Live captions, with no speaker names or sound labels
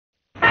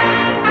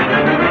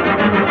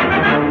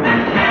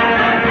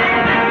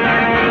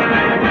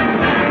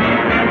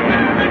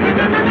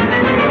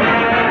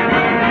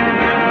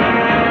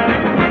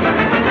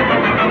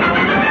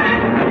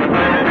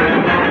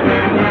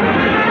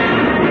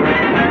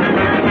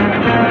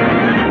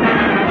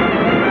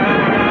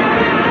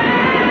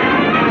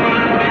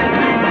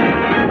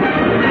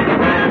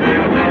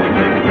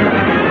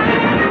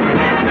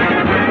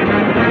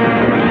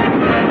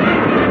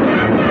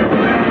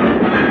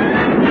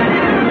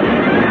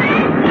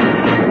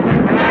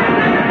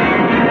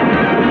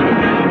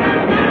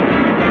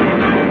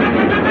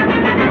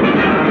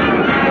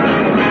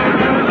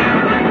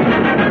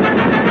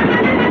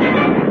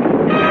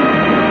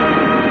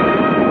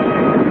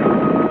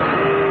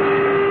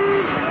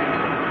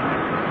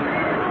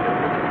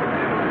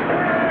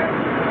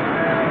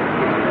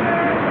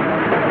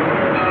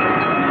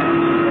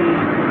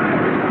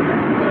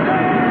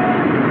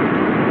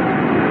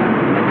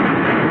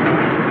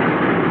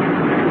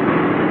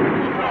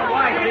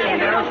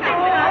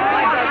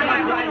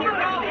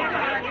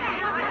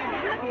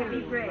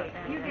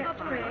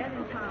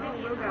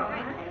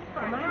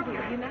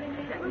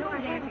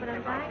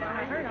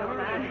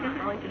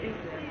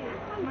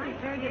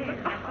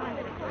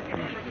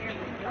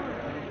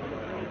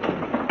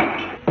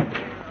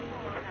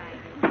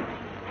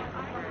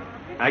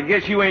I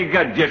guess you ain't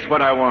got just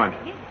what I want.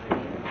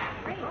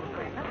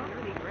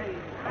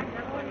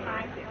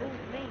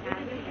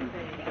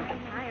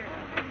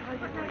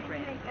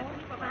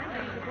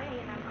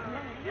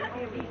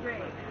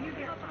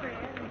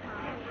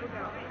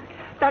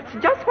 That's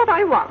just what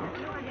I want.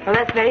 Well,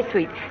 that's very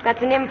sweet.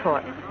 That's an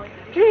import.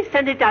 Please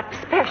send it up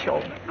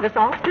special this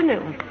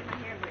afternoon.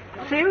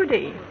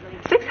 COD,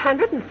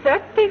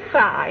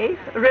 635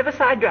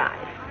 Riverside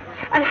Drive.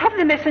 And have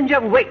the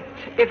messenger wait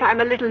if I'm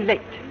a little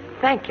late.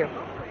 Thank you.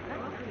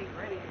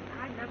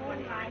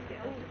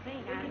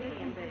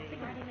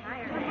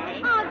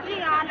 Oh,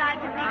 gee, I'd like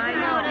to be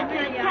promoted to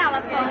a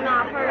telephone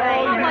operator.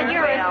 Oh, well,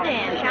 you're a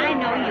cinch. I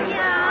know you.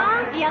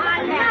 Yeah,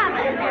 I love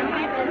it.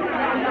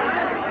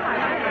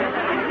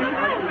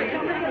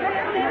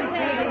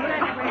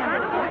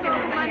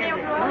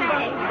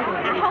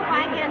 I hope I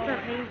get to...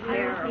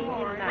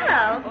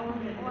 Hello.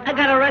 I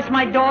gotta rest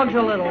my dogs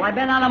a little. I've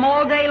been on them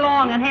all day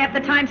long, and half the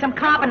time some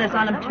carpenters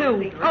on them,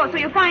 too. Oh, so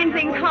you find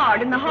things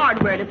hard in the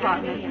hardware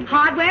department.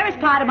 Hardware is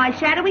part of my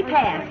shadowy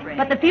past,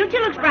 but the future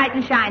looks bright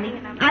and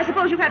shiny. I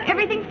suppose you've got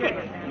everything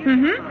fixed.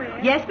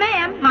 Mm-hmm. Yes,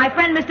 ma'am. My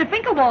friend Mr.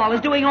 Finkelwall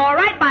is doing all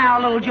right by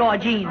our little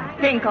Georgine.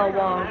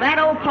 Finkelwall, that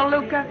old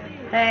palooka.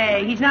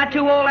 Hey, he's not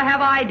too old to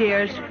have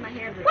ideas.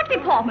 What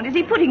department is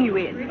he putting you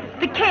in?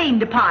 The cane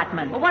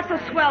department. Well, what's so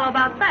swell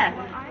about that?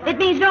 It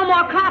means no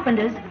more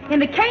carpenters. In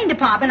the cane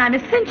department, I'm a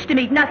cinch to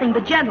meet nothing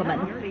but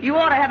gentlemen. You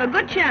ought to have a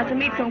good chance to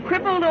meet some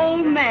crippled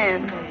old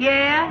man.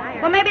 Yeah?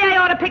 Well, maybe I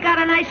ought to pick out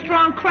a nice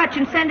strong crutch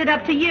and send it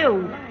up to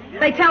you.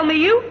 They tell me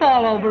you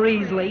fall over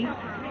easily.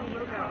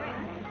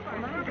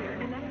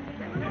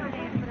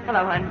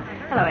 Hello, hon.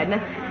 Hello, Edna.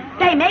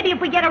 Say, maybe if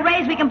we get a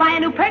raise, we can buy a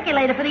new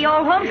percolator for the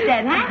old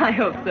homestead, huh? I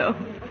hope so.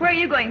 Where are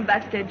you going,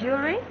 Buster?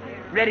 Jewelry?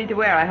 Ready to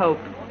wear, I hope.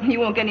 You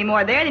won't get any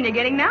more there than you're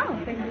getting now.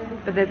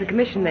 But there's a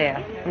commission there,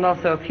 and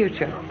also a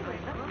future.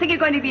 Think you're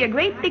going to be a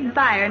great big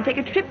buyer and take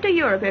a trip to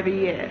Europe every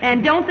year.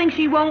 And don't think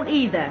she won't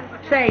either.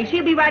 Say,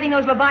 she'll be riding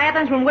those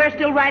Leviathans when we're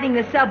still riding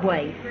the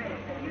subway.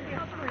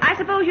 I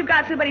suppose you've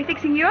got somebody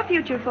fixing your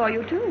future for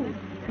you, too.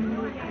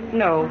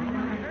 No.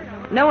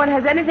 No one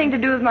has anything to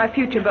do with my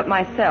future but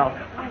myself.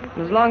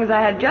 As long as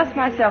I had just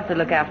myself to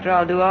look after,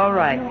 I'll do all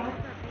right.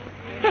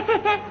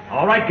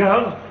 All right,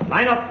 girls.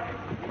 Line up.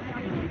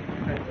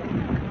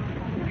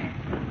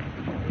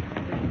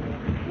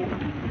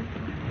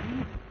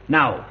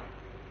 Now,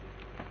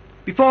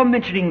 before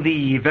mentioning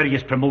the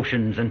various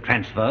promotions and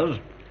transfers,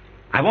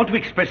 I want to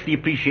express the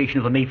appreciation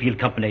of the Mayfield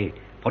Company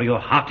for your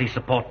hearty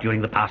support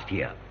during the past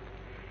year,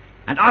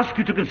 and ask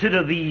you to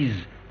consider these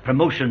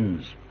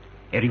promotions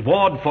a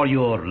reward for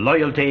your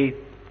loyalty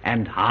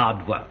and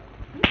hard work.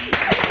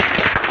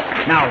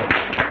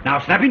 Now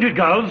snap into it,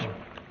 girls,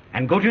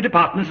 and go to your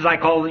departments as I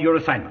call your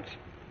assignments.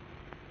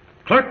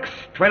 Clerks,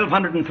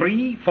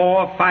 1203,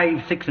 4,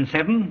 5, 6, and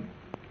 7,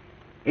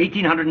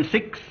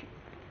 1806,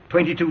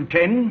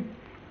 2210,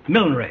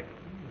 millinery.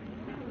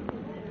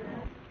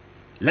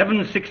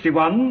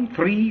 1161,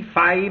 3,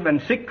 5,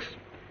 and 6,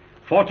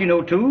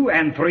 1402,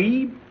 and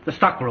 3, the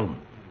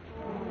stockroom.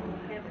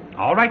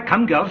 All right,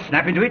 come, girls,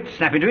 snap into it,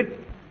 snap into it.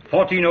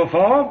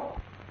 1404.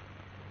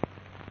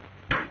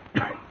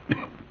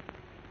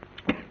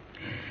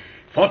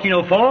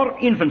 1404,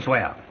 infants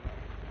wear.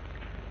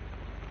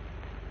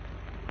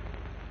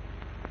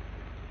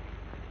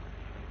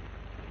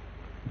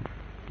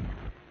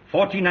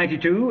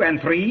 1492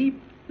 and 3,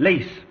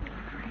 lace.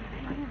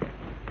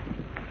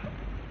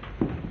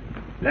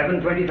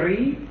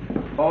 1123,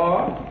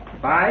 4,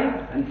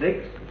 5, and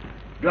 6,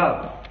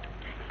 gloves.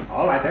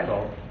 All right, that's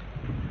all.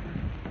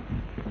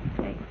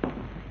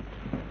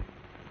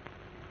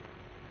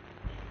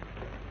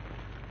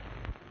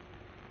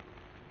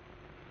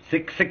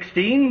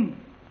 $616,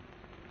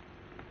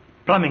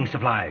 plumbing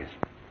supplies.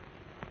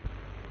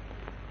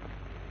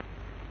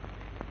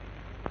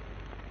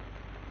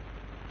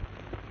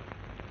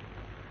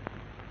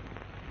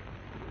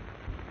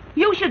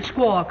 You should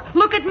squawk.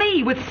 Look at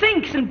me with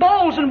sinks and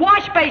bowls and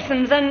wash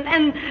basins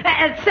and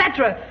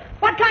etc.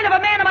 What kind of a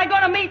man am I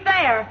going to meet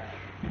there?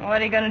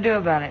 What are you going to do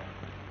about it?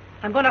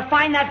 I'm going to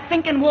find that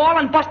thinking wall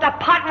and bust a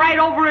pot right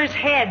over his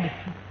head.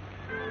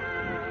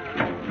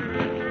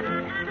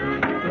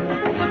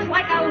 Looks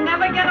like I'll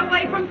never get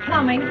away from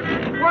plumbing.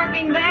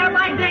 Working there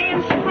by day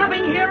and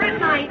scrubbing here at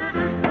night.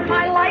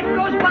 My life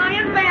goes by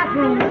in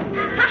bathrooms.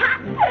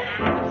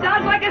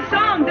 Sounds like a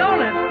song,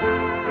 don't it?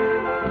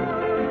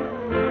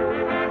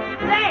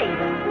 Say,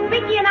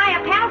 Pinky and I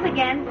are pals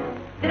again.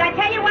 Did I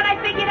tell you what I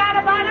figured out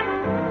about him?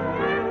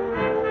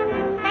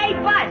 Hey,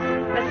 Buzz,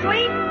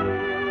 asleep?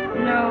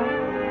 No.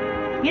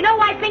 You know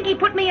why Pinky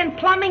put me in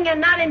plumbing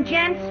and not in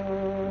gents?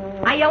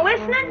 Are you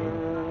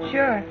listening?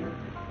 Sure.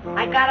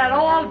 I got it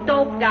all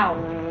doped out.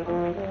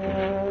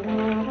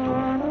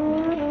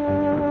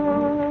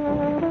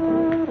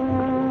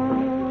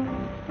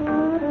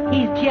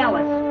 He's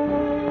jealous.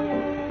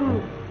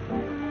 Who?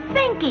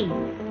 Vicky.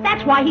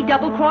 That's why he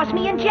double-crossed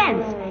me in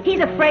gents. He's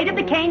afraid of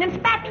the cane and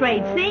spat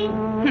trade, see?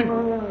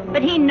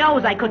 But he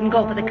knows I couldn't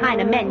go for the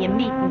kind of men you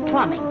meet in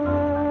plumbing.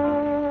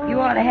 You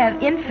ought to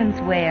have infants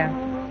wear.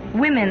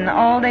 Women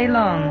all day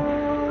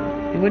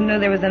long. You wouldn't know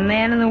there was a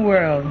man in the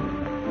world.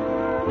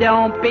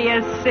 Don't be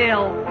a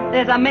sill.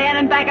 There's a man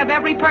in back of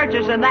every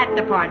purchase in that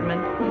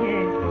department.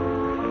 Yes.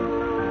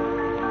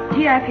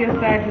 Gee, I feel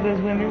sorry for those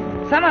women.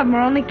 Some of them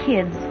are only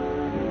kids,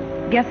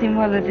 guessing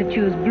whether to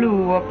choose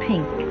blue or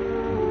pink.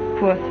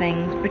 Poor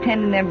things,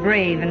 pretending they're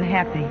brave and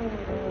happy.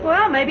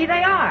 Well, maybe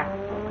they are.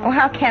 Oh,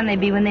 how can they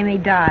be when they may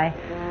die?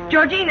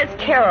 Georgine, it's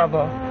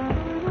terrible.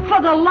 For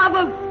the love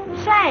of...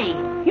 Say,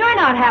 you're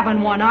not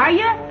having one, are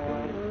you?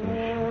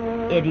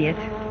 Idiot.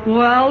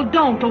 Well,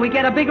 don't till we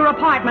get a bigger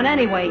apartment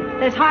anyway.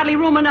 There's hardly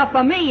room enough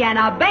for me and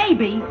a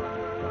baby.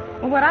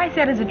 Well, what I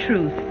said is the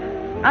truth.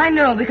 I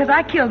know because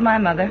I killed my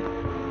mother.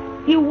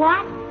 You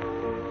what?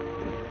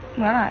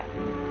 Well,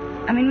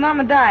 I mean,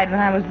 Mama died when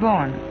I was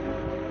born.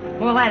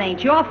 Well, that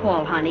ain't your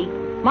fault, honey.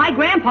 My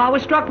grandpa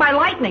was struck by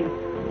lightning.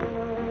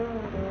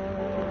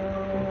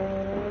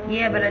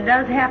 Yeah, but it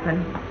does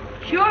happen.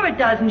 Sure it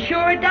does, and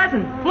sure it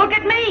doesn't. Look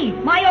at me.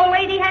 My old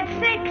lady had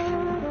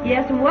 6.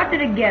 Yes, and what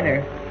did it get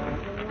her?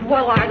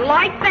 Well, I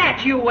like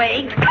that, you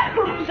egg.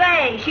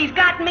 Say, she's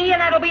got me,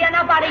 and that'll be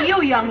enough out of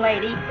you, young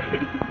lady.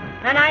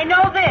 And I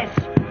know this.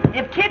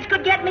 If kids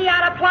could get me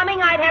out of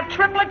plumbing, I'd have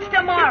triplets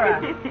tomorrow.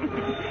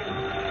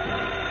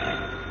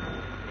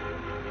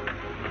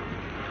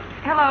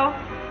 Hello.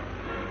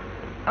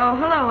 Oh,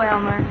 hello,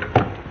 Elmer.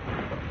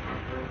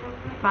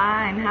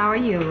 Fine, how are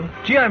you?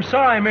 Gee, I'm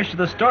sorry I missed you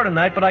the store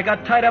tonight, but I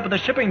got tied up at the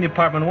shipping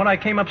department. When I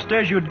came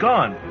upstairs, you'd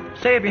gone.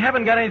 Say, if you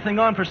haven't got anything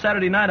on for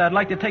Saturday night, I'd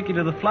like to take you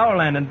to the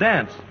Flowerland and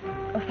dance.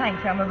 Oh,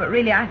 thanks, Elmer, but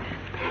really,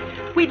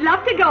 We'd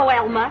love to go,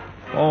 Elma.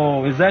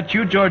 Oh, is that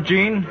you,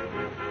 Georgine?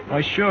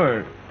 Why,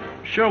 sure.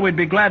 Sure, we'd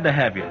be glad to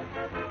have you.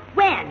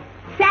 When?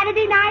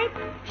 Saturday night?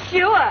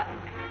 Sure.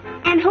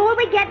 And who'll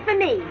we get for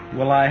me?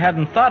 Well, I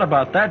hadn't thought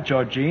about that,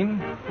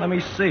 Georgine. Let me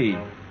see.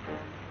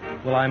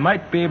 Well, I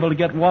might be able to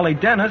get Wally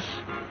Dennis.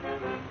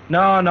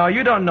 No,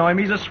 you don't know him.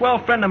 He's a swell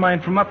friend of mine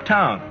from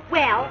uptown.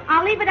 Well,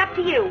 I'll leave it up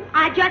to you.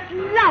 I just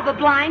love a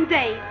blind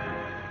date.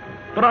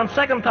 But on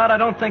second thought, I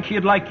don't think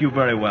he'd like you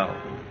very well.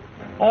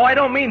 Oh, I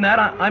don't mean that.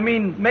 I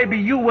mean, maybe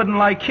you wouldn't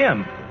like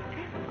him.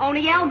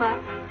 Only, Elma,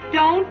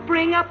 don't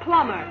bring a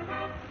plumber.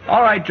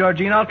 All right,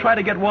 Georgine, I'll try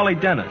to get Wally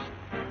Dennis.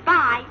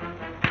 Bye.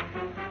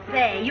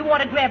 Say, you ought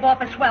to grab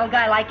off a swell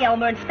guy like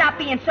Elmer and stop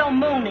being so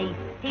moony.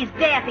 He's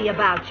daffy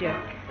about you.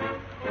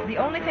 the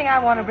only thing I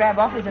want to grab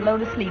off is a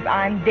load of sleep.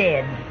 I'm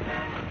dead.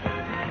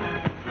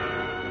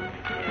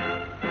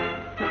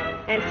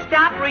 And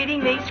stop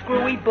reading these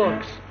screwy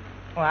books.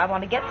 Well, I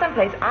want to get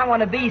someplace. I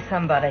want to be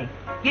somebody.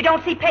 You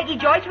don't see Peggy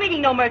Joyce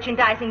reading no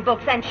merchandising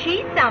books, and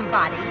she's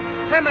somebody.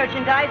 Her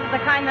merchandise is the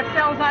kind that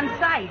sells on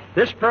sight.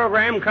 This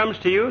program comes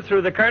to you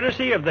through the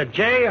courtesy of the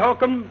J.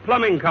 Holcomb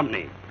Plumbing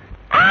Company.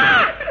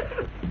 Ah!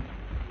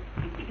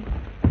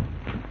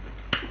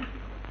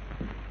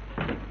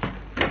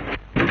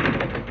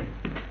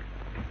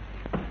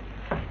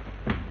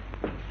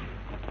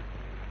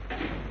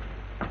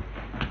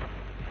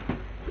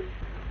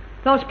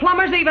 Those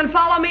plumbers even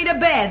follow me to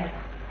bed.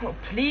 Oh,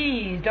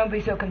 please, don't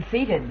be so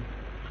conceited.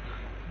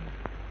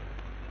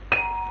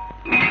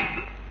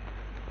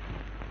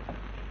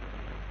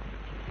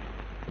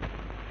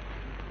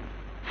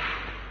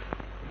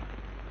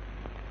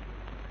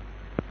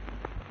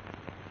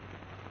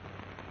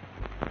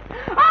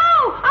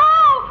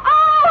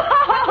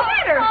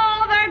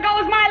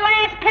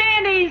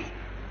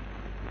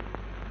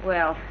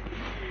 Well,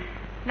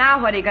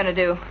 now what are you going to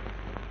do?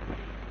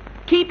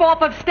 Keep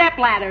off of step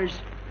ladders.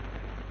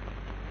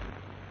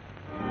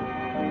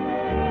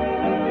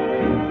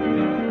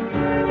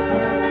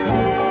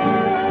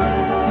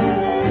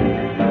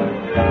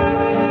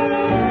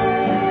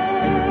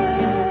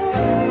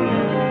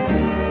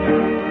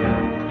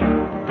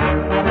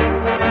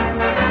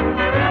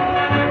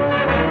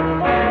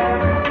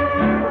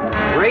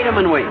 Rate 'em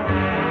and wait.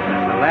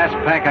 That's the last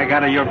pack I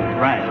got of your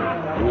brand.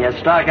 When you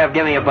stock up,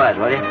 give me a buzz,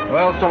 will you?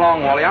 Well, so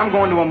long, Wally. I'm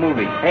going to a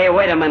movie. Hey,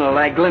 wait a minute.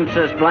 I glimpsed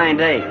this blind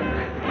date.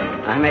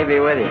 I may be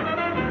with you.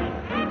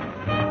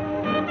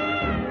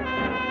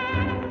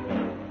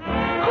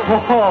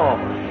 Oh,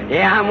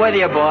 yeah, I'm with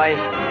you, boys.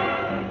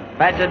 If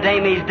that's the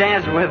dame he's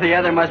dancing with, the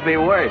other must be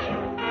worse.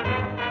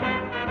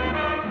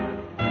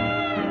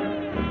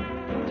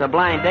 It's a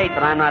blind date,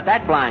 but I'm not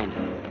that blind.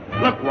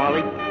 Look,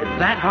 Wally, it's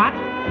that hot.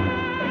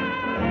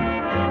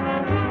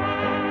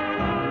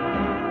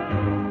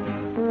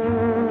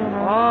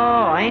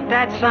 Oh, ain't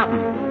that something?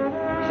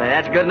 Say,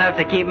 that's good enough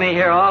to keep me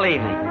here all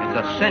evening. It's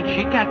a cinch.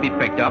 She can't be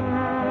picked up.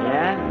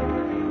 Yeah?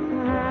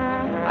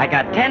 I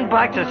got $10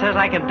 that says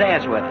I can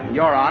dance with her.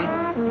 You're on.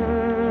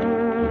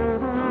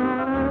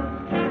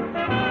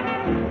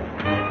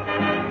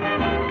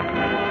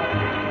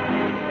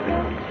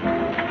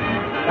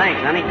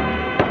 Thanks, honey.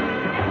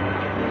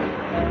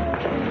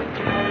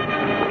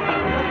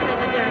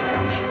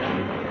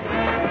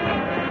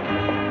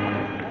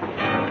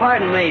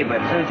 pardon me,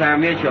 but since our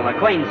mutual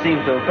acquaintance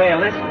seems to have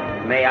failed us,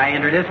 may I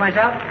introduce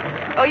myself?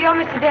 Oh, you're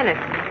Mr. Dennis.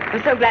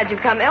 I'm so glad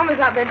you've come. Elmer's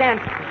out there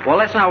dancing. Well,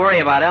 let's not worry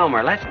about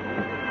Elmer. Let's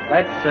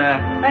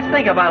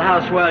think about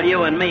how swell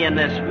you and me and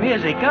this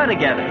music go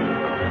together.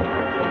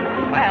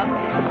 Well,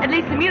 at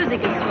least the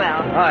music is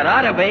swell. Oh, it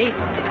ought to be.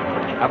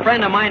 A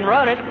friend of mine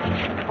wrote it.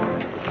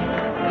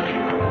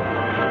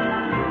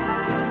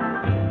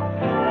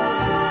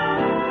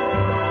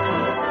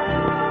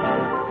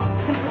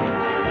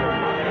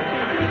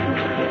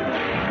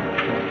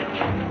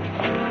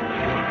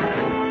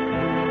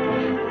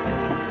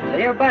 So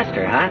you're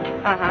Buster, huh?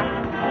 Uh-huh.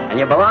 And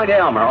you belong to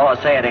Elmer. Oh,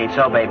 say it ain't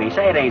so, baby.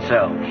 Say it ain't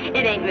so.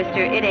 It ain't,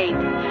 mister. It ain't.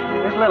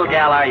 Whose little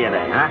gal are you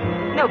then, huh?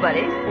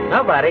 Nobody's.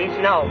 Nobody's?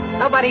 No.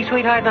 Nobody's,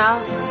 sweetheart,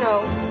 now?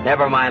 No.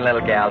 Never mind,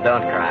 little gal.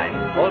 Don't cry.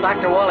 Old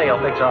Dr. Wally will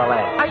fix all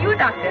that. Are you a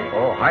doctor?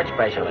 Oh, heart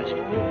specialist.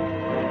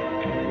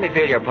 Let me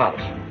feel your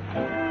pulse.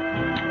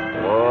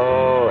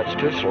 Oh, it's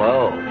too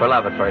slow for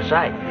love at first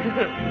sight.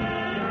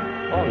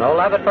 Oh, no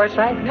love at first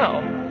sight?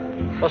 No.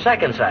 Well,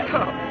 second sight.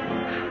 Oh.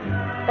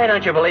 Hey,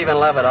 don't you believe in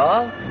love at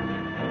all?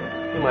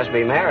 You must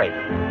be married.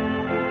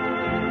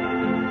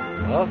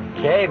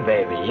 Okay,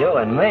 baby, you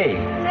and me.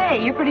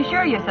 Say, you're pretty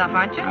sure of yourself,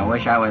 aren't you? I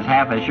wish I was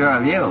half as sure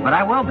of you, but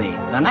I will be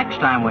the next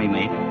time we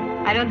meet.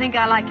 I don't think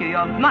I like you.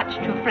 You're much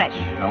too fresh.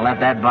 Don't let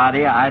that bother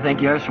you. I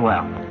think you're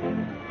swell.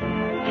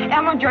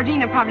 Elmer and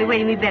Georgina are probably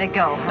waiting. We'd better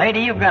go.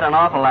 Lady, you've got an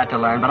awful lot to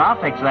learn, but I'll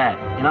fix that.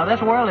 You know,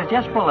 this world is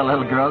just full of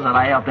little girls that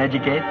I helped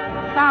educate.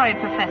 Sorry,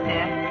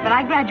 Professor, but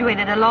I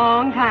graduated a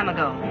long time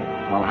ago.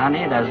 Well,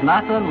 honey, there's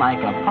nothing like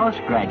a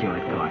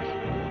postgraduate course.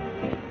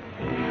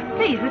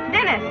 Please, Mr.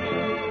 Dennis.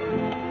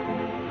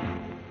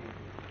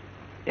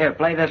 Here,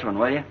 play this one,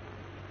 will you?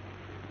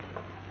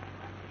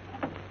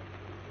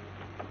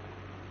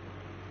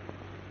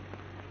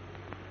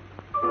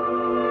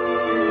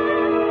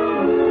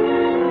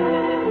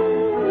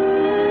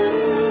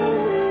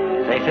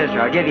 Say, sister,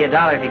 I'll give you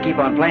 $1 if you keep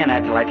on playing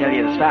that till I tell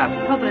you to stop.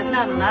 Oh, but it's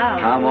not allowed.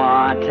 Come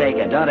on, take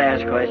it. Don't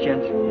ask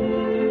questions.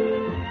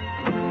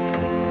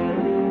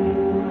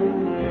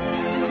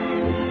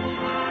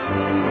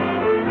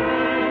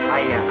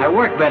 I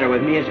work better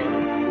with music.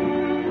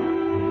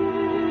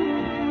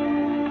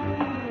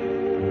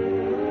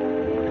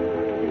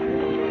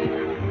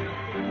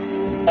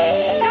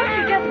 Don't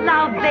you just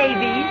love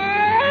babies?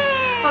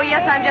 Oh,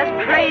 yes, I'm just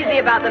crazy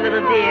about the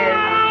little dears.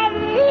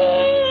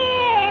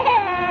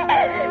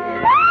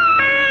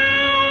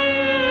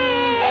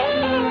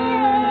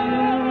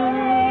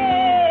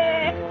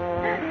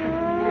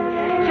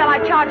 Shall I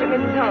charge him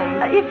in his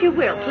home? If you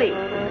will, please.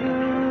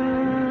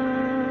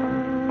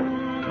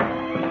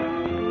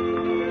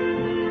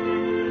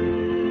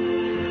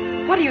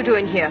 What are you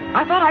doing here?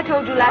 I thought I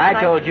told you last night.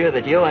 I told you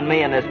that you and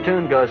me and this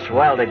tune go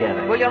swell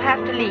together. Well, you'll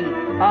have to leave.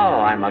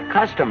 Oh, I'm a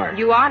customer.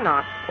 You are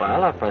not.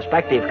 Well, a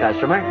prospective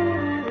customer.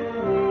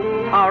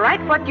 All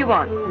right, what do you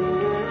want?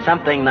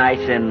 Something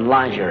nice in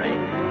lingerie.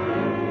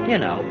 You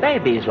know,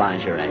 baby's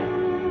lingerie.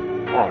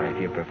 Or if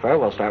you prefer,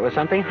 we'll start with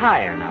something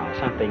higher now.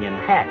 Something in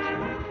hats.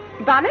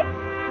 Bonnet?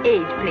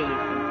 Age, please.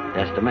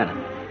 Just a minute.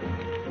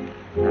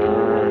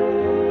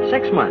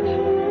 6 months.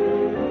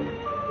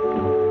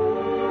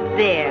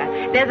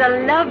 There's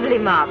a lovely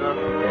model.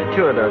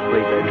 2 of those,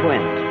 please. They're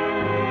twins.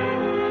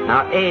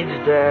 Now,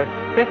 aged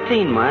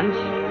 15 months.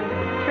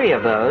 3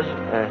 of those,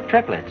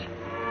 triplets.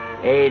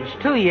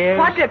 Aged 2 years.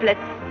 What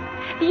triplets?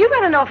 You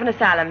got an orphan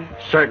asylum.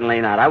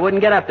 Certainly not. I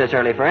wouldn't get up this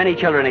early for any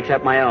children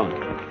except my own.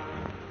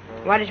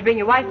 Why don't you bring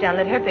your wife down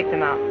and let her pick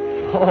them out?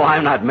 Oh,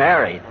 I'm not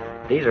married.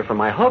 These are from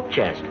my hope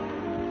chest.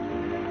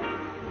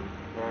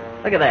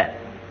 Look at that.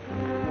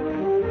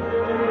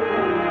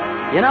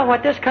 You know,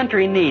 what this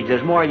country needs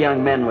is more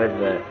young men with,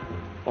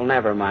 well,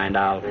 never mind.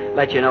 I'll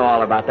let you know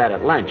all about that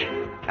at lunch.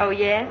 Oh,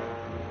 yes?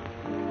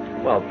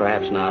 Well,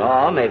 perhaps not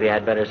all. Maybe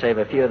I'd better save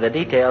a few of the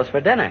details for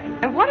dinner.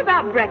 And what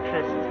about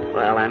breakfast?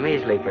 Well, I'm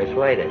easily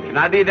persuaded. Can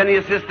I need any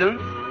assistance?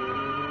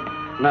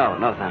 No,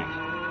 thanks.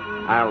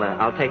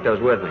 I'll take those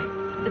with me.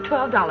 The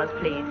 $12,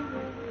 please.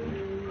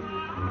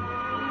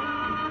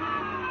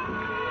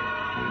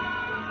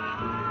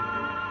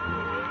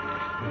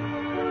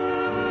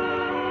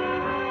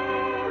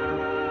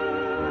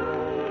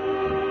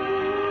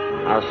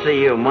 I'll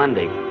see you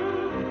Monday.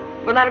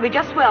 Well, that'll be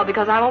just swell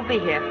because I won't be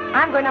here.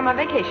 I'm going on my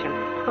vacation.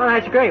 Oh,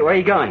 that's great. Where are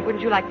you going?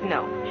 Wouldn't you like to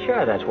know?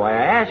 Sure, that's why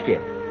I asked you.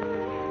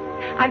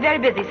 I'm very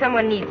busy.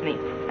 Someone needs me.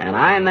 And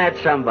I'm that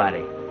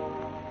somebody.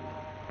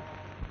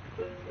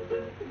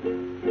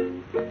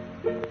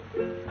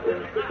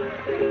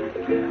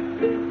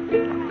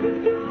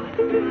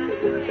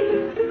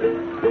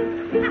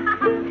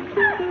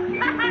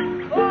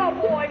 Oh,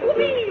 boy.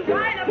 Whoopee!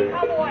 Ride up,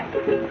 cowboy.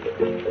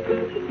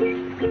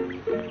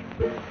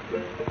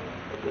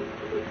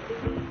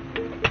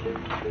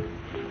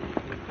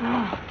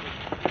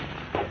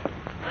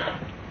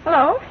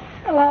 Hello?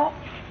 Hello.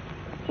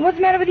 What's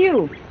the matter with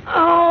you?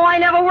 Oh, I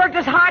never worked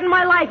as hard in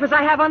my life as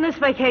I have on this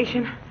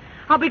vacation.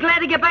 I'll be glad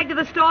to get back to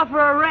the store for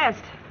a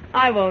rest.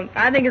 I won't.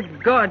 I think it's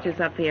gorgeous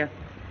up here.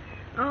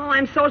 Oh,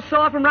 I'm so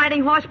sore from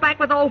riding horseback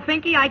with old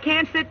Finky, I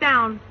can't sit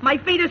down. My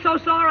feet are so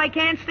sore I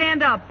can't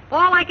stand up.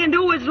 All I can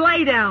do is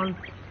lay down.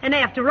 And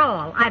after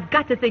all, I've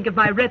got to think of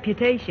my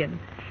reputation.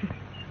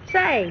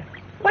 Say,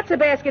 what's a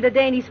basket of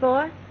dainties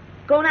for?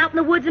 Going out in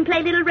the woods and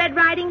play Little Red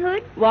Riding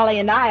Hood? Wally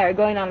and I are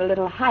going on a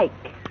little hike.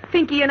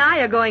 Finky and I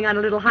are going on a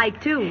little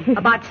hike, too.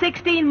 About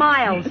 16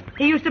 miles.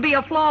 He used to be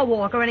a floor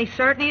walker, and he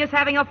certainly is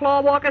having a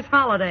floor walker's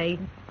holiday.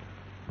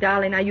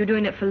 Darling, are you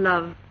doing it for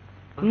love?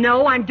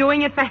 No, I'm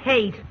doing it for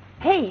hate.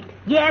 Hate?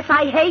 Yes,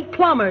 I hate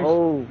plumbers.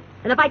 Oh.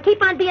 And if I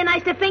keep on being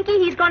nice to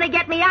Finky, he's going to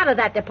get me out of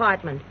that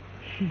department.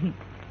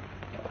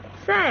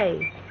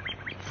 Say,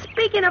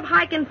 speaking of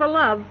hiking for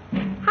love,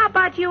 how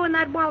about you and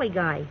that Wally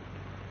guy?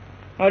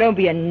 Oh, don't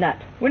be a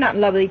nut. We're not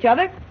in love with each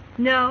other.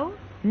 No?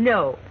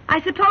 No.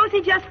 I suppose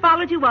he just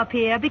followed you up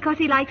here because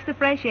he likes the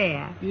fresh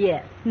air.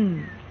 Yes.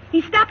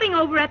 He's stopping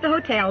over at the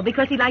hotel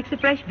because he likes the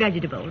fresh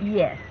vegetables.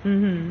 Yes.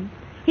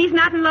 He's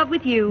not in love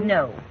with you.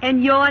 No.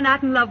 And you're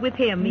not in love with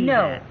him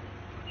either.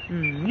 No.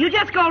 You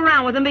just go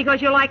around with him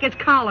because you like his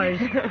collars.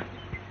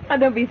 Oh,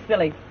 don't be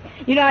silly.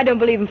 You know I don't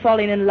believe in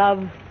falling in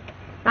love.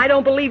 I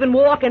don't believe in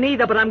walking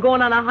either, but I'm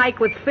going on a hike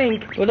with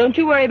Fink. Well, don't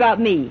you worry about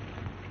me.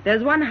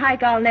 There's one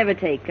hike I'll never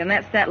take, and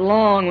that's that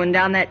long one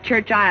down that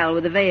church aisle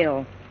with the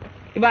veil.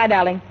 Goodbye,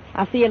 darling.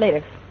 I'll see you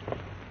later.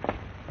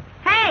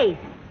 Hey,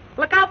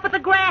 look out for the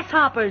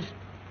grasshoppers.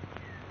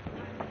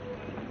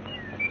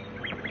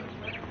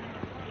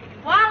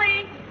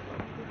 Wally!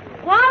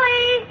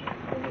 Wally!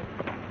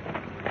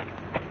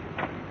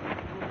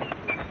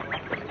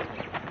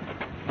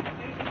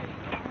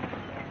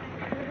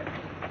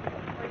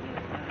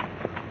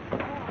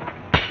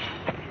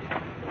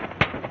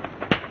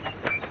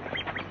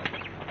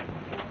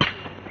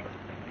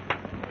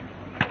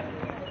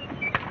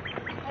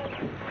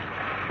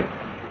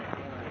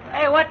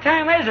 Hey, what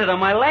time is it?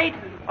 Am I late?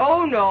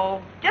 Oh,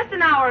 no. Just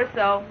an hour or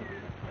so.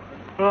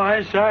 Oh,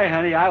 I'm sorry,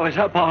 honey. I was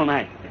up all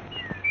night.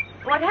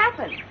 What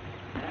happened?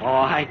 Oh,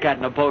 I got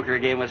in a poker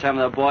game with some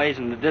of the boys,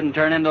 and it didn't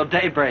turn into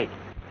daybreak.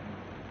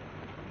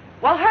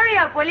 Well, hurry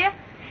up, will you?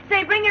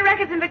 Say, bring your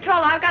records and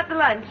Victrola. I've got the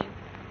lunch.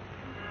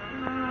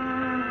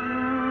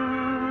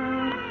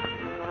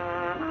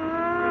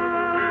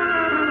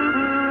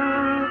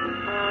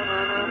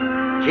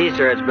 Gee,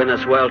 sir, it's been a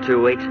swell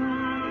 2 weeks.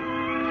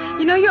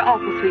 You know, you're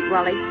awful sweet,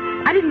 Wally.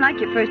 I didn't like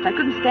you at first. I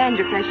couldn't stand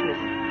your freshness.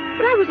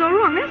 But I was all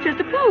wrong. That's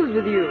just a pose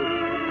with you.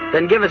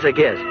 Then give us a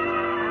kiss.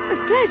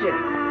 With pleasure.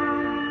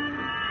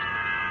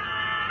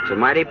 It's a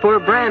mighty poor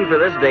brand for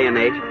this day and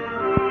age.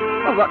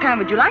 Well, what kind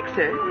would you like,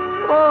 sir?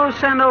 Oh,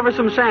 send over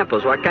some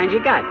samples. What kind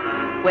you got?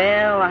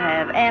 Well, I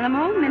have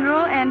animal,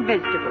 mineral, and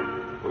vegetable.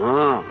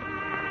 Oh,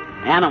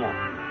 animal.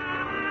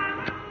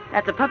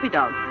 That's a puppy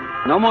dog.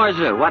 No more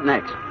zoo. What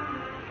next?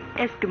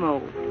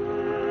 Eskimo.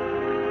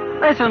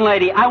 Listen,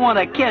 lady, I want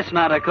a kiss,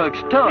 not a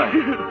cook's tour.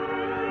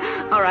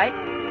 All right.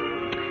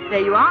 There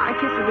you are. A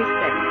kiss of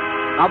respect.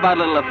 How about a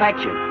little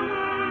affection?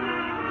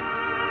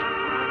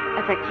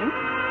 Affection?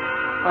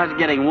 Well, it's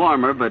getting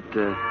warmer, but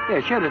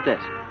here, shoot at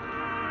this.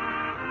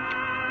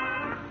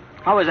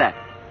 How was that?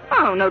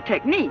 Oh, no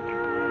technique.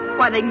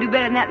 Why, they can do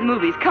better than that in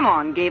movies. Come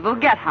on, Gable,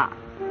 get hot.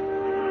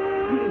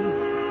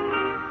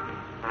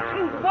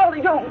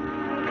 Wally, don't.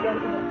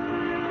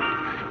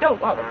 Don't,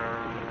 Wally.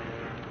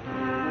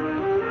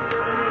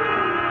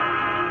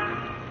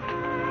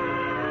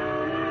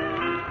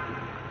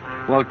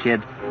 Well, kid,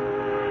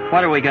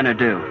 what are we going to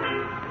do?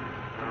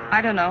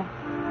 I don't know.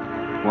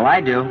 Well, I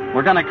do.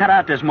 We're going to cut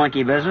out this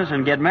monkey business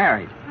and get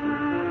married.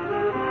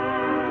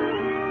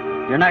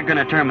 You're not going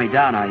to turn me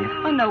down, are you?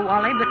 Oh, no,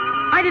 Wally, but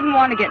I didn't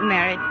want to get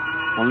married.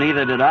 Well,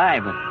 neither did I,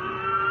 but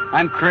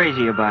I'm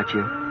crazy about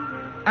you.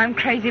 I'm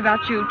crazy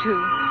about you,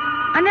 too.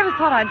 I never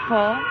thought I'd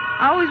fall.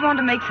 I always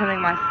wanted to make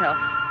something myself.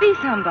 Be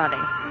somebody.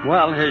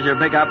 Well, here's your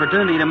big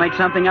opportunity to make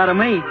something out of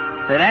me.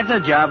 Say, that's a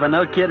job, and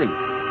no kidding.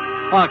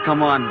 Oh,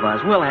 come on,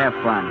 Buzz. We'll have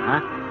fun,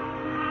 huh?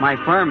 My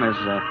firm is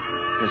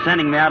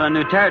sending me out on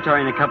new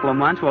territory in a couple of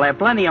months. We'll have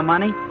plenty of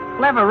money.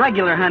 We'll have a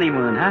regular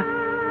honeymoon, huh?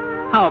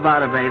 How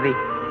about it, baby?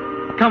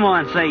 Come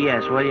on, say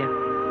yes, will you?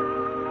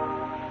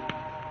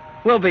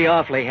 We'll be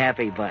awfully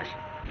happy, Buzz.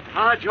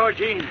 Ah,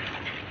 Georgine,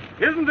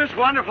 isn't this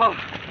wonderful?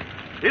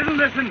 Isn't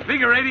this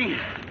invigorating?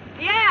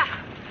 Yeah.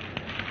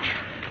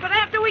 But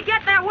after we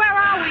get there, where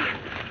are we?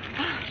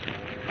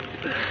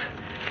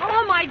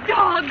 Oh, my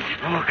dogs.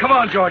 Oh, come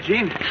on,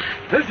 Georgine.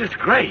 This is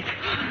great.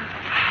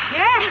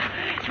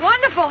 Yeah, it's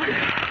wonderful.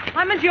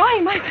 I'm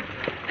enjoying my...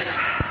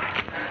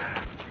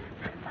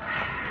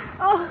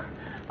 Oh,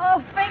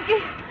 Finky.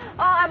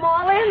 Oh, I'm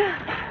all in.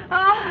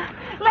 Oh,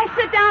 let's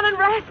sit down and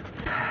rest.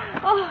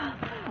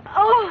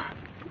 Oh,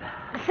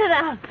 sit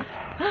down.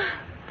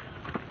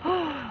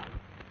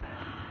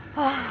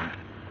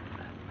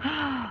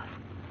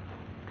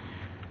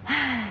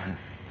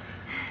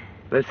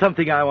 There's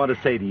something I want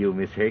to say to you,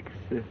 Miss Hicks.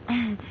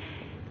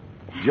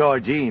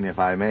 Georgine, if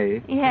I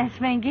may. Yes,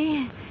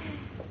 Finky.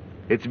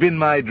 It's been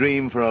my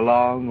dream for a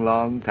long,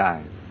 long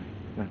time.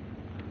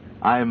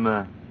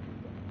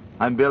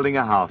 I'm building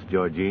a house,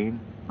 Georgine.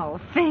 Oh,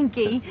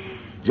 Finky.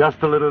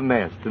 Just a little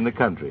nest in the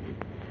country.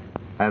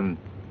 And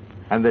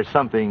there's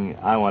something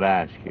I want to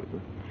ask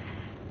you.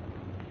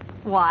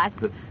 What?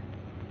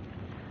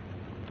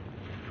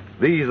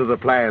 These are the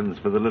plans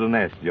for the little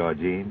nest,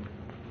 Georgine.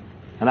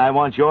 And I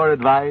want your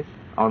advice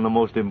on the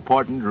most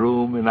important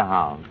room in the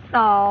house.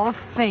 Oh,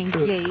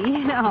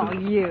 Finky. Oh,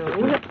 you.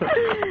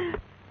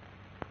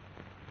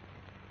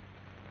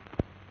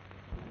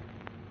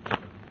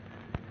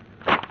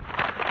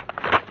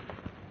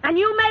 And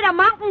you made a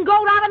mountain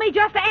goat out of me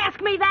just to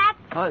ask me that?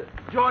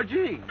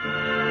 Georgine.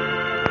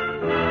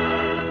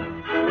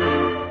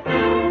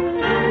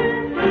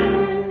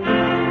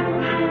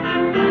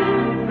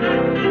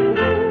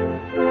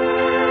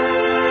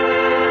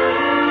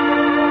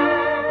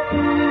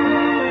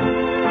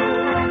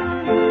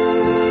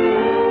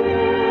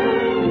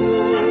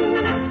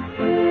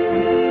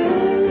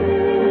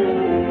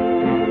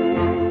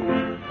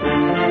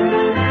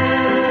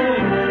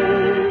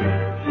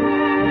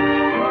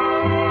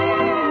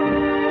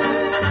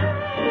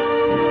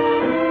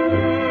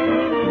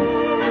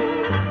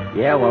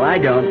 Yeah, well, I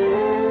don't.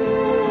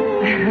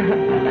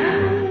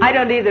 I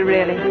don't either,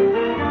 really.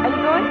 Are you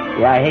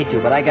going? Yeah, I hate to,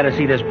 but I gotta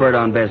see this bird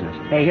on business.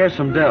 Hey, here's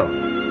some dough.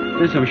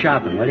 Do some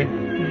shopping, will you?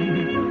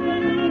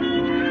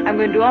 I'm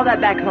going to do all that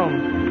back home.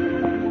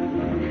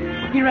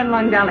 You run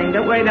along, darling.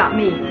 Don't worry about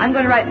me. I'm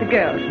going to write the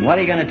girls. What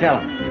are you gonna tell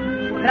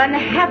them? That I'm the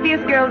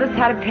happiest girl this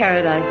side of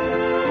paradise.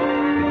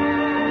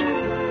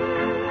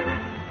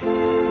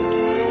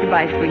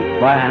 Goodbye, sweet.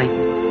 Bye,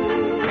 honey.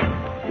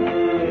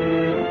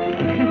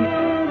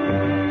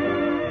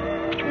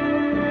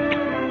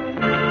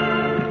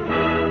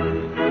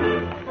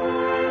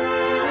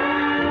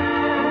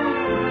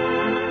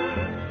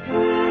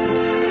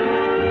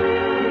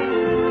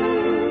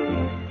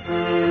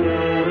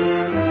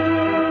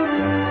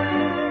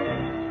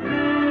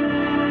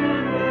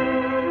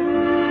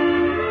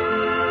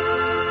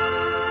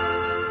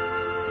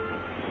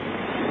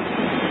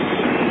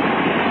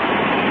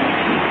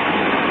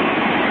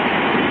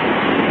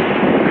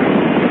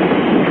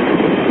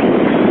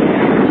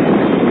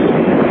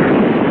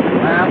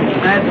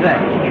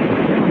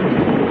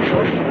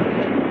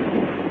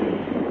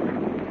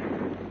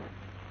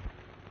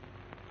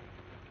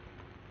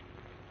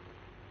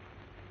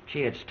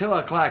 Gee, it's 2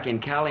 o'clock in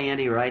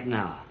Caliente right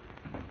now.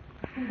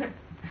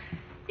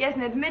 Yes,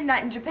 and it's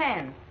midnight in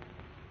Japan.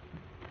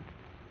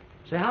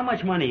 Say, how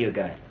much money you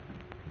got?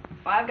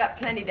 Well, I've got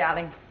plenty,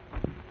 darling.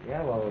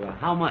 Yeah, well,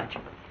 how much?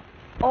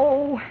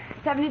 Oh,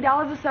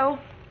 $70 or so.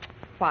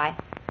 Why?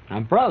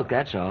 I'm broke,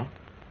 that's all.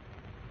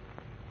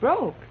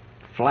 Broke?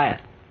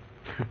 Flat.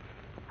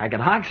 I could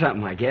hawk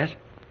something, I guess.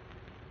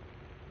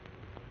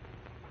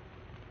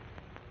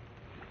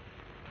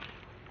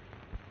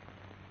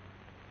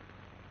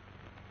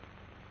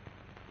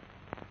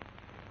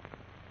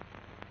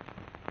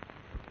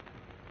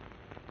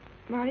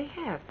 Marty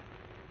Hap.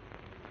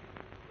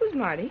 Who's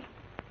Marty?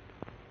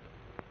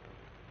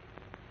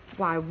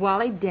 Why,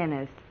 Wally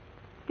Dennis.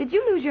 Did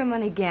you lose your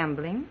money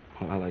gambling?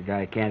 Well, a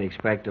guy can't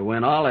expect to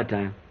win all the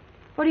time.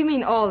 What do you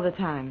mean all the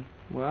time?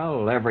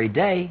 Well, every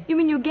day. You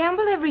mean you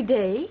gamble every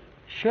day?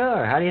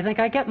 Sure. How do you think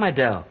I get my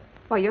dough?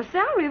 Why, your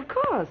salary, of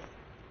course.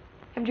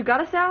 Haven't you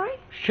got a salary?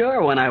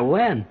 Sure, when I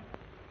win.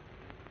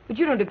 But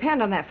you don't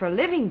depend on that for a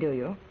living, do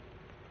you?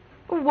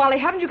 Well, Wally,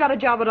 haven't you got a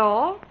job at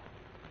all?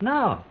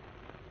 No.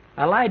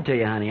 I lied to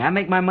you, honey. I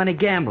make my money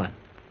gambling.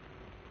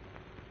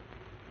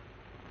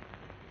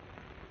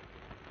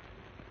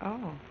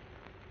 Oh.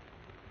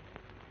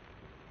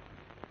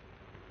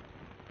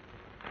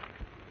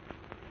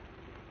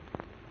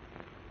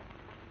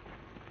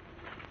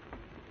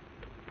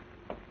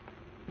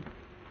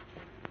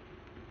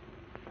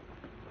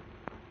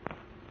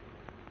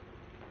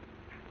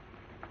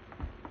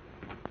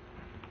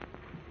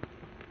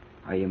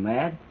 Are you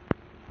mad?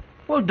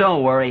 Well,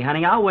 don't worry,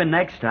 honey. I'll win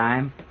next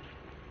time.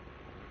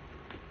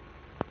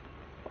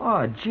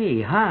 Oh,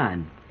 gee,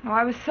 hon. Oh,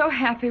 I was so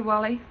happy,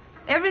 Wally.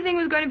 Everything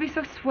was going to be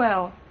so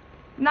swell.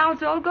 Now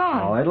it's all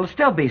gone. Oh, it'll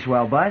still be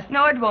swell, Buzz.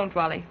 No, it won't,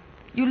 Wally.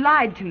 You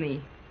lied to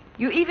me.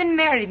 You even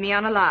married me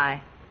on a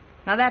lie.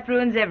 Now that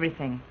ruins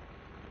everything.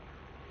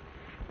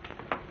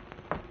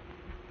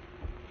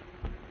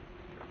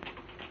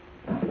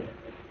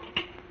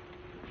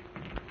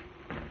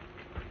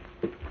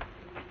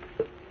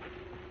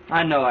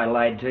 I know I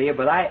lied to you,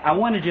 but I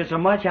wanted you so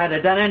much I'd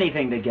have done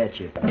anything to get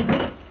you.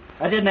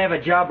 I didn't have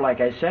a job, like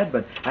I said,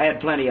 but I had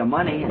plenty of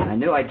money, and I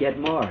knew I'd get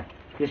more.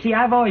 You see,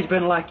 I've always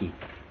been lucky.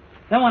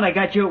 Then when I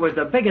got you, it was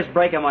the biggest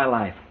break of my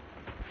life.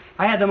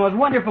 I had the most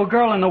wonderful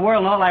girl in the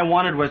world, and all I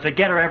wanted was to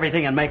get her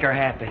everything and make her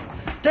happy.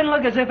 Didn't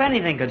look as if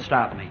anything could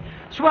stop me.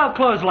 Swell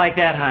clothes like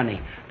that,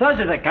 honey. Those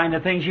are the kind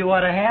of things you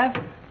ought to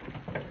have.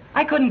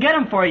 I couldn't get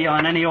them for you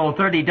on any old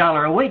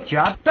 $30 a week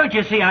job. Don't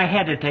you see, I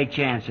had to take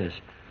chances.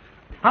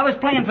 I was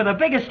playing for the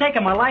biggest stake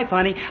of my life,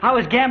 honey. I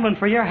was gambling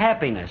for your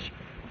happiness.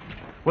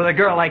 With a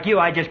girl like you,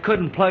 I just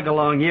couldn't plug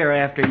along year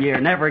after year,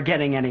 never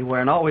getting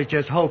anywhere and always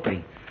just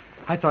hoping.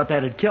 I thought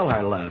that'd kill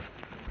our love.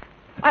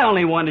 I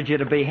only wanted you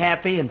to be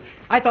happy, and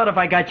I thought if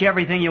I got you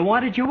everything you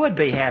wanted, you would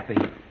be happy.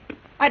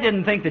 I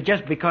didn't think that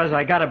just because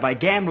I got it by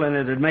gambling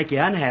it would make you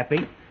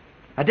unhappy.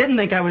 I didn't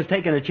think I was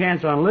taking a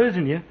chance on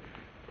losing you.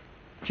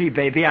 Gee,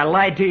 baby, I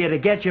lied to you to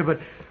get you, but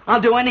I'll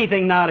do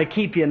anything now to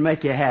keep you and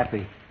make you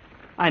happy.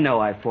 I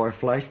know I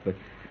four-flushed, but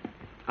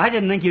I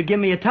didn't think you'd give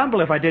me a tumble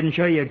if I didn't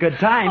show you a good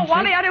time. Oh,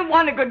 Wally, I didn't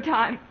want a good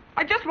time.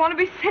 I just want to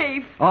be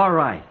safe. All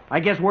right.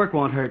 I guess work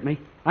won't hurt me.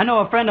 I know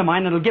a friend of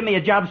mine that'll give me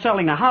a job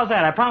selling. Now, how's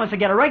that? I promise to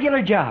get a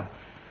regular job.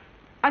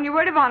 On your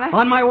word of honor?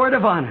 On my word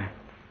of honor.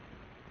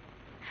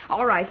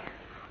 All right.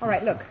 All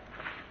right, look.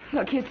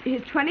 Look, here's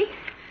 20,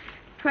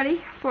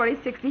 40,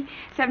 60,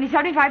 70,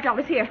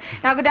 $75 here.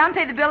 Now go down,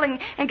 pay the bill,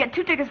 and get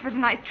 2 tickets for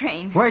tonight's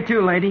train. Where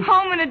to, lady?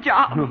 Home and a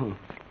job.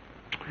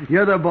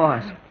 You're the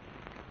boss.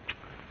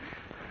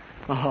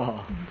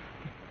 Oh.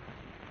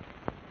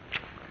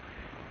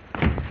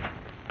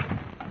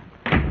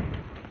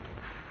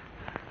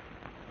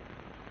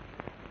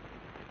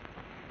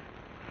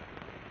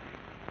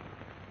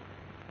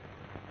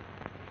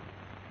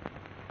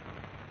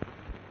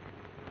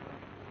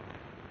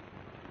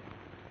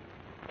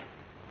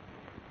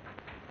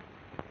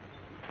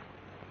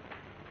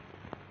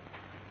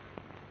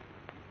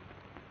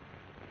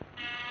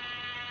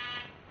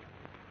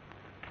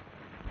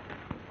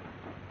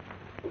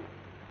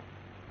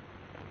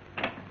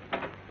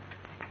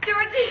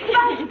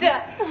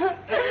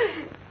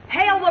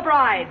 Hail the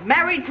bride.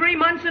 Married 3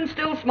 months and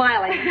still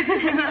smiling.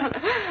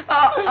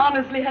 Oh,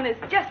 honestly, honey,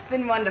 it's just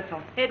been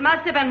wonderful. It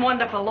must have been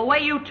wonderful, the way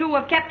you two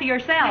have kept to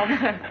yourselves.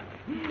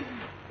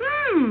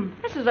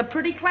 This is a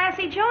pretty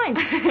classy joint.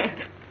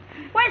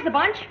 Where's the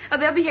bunch? Oh,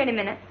 they'll be here in a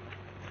minute.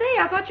 Say,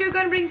 I thought you were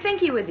going to bring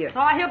Finky with you.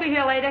 Oh, he'll be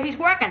here later. He's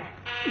working.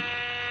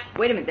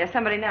 Wait a minute, there's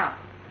somebody now.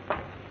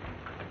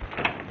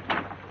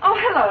 Oh,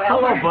 hello,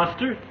 Elmer. Hello,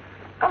 Buster.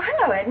 Oh,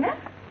 hello, Edna.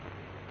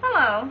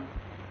 Hello.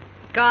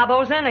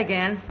 Garbo's in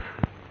again.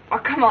 Oh,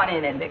 come on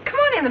in, Edna. Come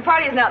on in. The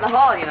party isn't out in the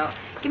hall, you know.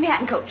 Give me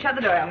hat and coat. Shut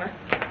the door, Elmer.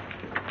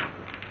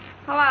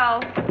 Hello.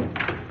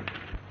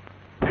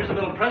 Here's a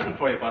little present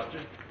for you,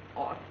 Buster.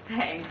 Oh,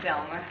 thanks,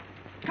 Elmer.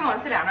 Come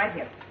on, sit down right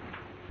here.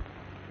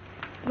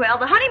 Well,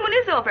 the honeymoon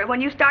is over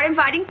when you start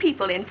inviting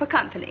people in for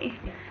company.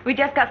 We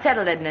just got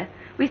settled, Edna.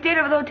 We stayed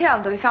over at the hotel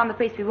until we found the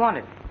place we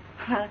wanted.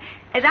 Well,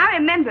 as I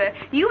remember,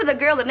 you were the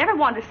girl that never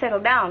wanted to settle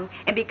down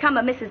and become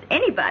a Mrs.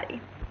 Anybody.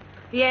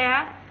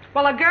 Yeah?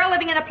 Well, a girl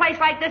living in a place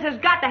like this has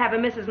got to have a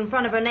Mrs. in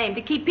front of her name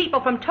to keep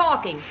people from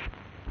talking.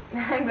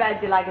 I'm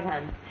glad you like it,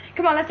 hon.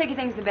 Come on, let's take your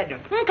things to the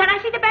bedroom. Can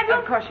I see the bedroom?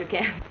 Of course you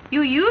can.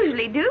 You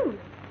usually do.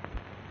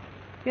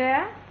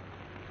 Yeah?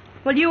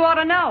 Well, you ought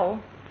to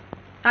know.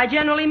 I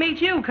generally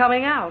meet you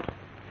coming out.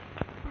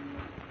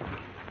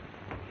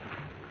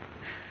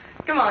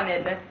 Come on,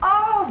 Edna.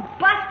 Oh,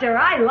 Buster,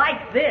 I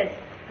like this.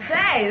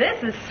 Say,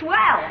 this is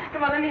swell.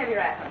 Come on, let me have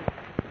your hat,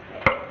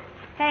 hon.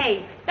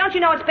 Hey, don't you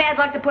know it's bad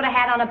luck to put a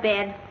hat on a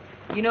bed?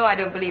 You know I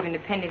don't believe in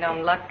depending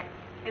on luck.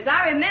 As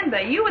I remember,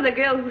 you were the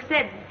girl who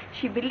said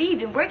she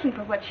believed in working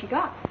for what she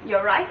got.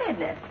 You're right,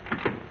 Edna.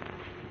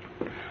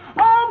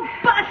 Oh,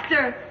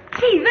 Buster!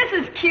 Gee, this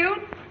is cute.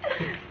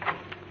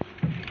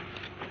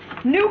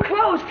 New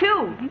clothes,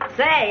 too.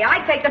 Say,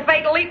 I'd take the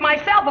fatal leap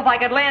myself if I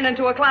could land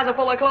into a closet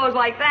full of clothes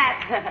like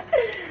that.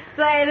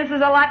 Say, this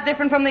is a lot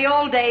different from the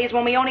old days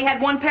when we only had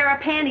 1 pair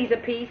of panties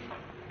apiece.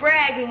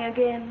 Bragging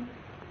again.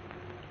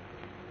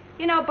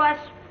 You know, Bus,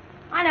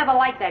 I never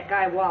liked that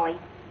guy, Wally.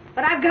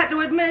 But I've got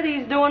to admit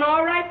he's doing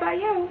all right by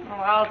you.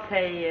 Oh, I'll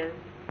say he is.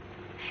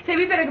 Say,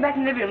 we better go back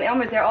in the living room.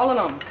 Elmer's there all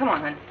alone. Come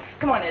on, hon.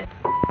 Come on, Ed.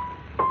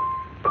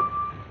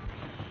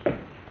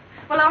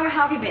 Well, Elmer,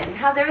 how have you been?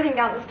 How's everything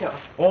down at the store?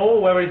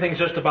 Oh, everything's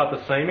just about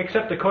the same,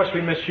 except, of course,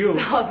 we miss you.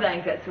 Oh,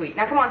 thanks. That's sweet.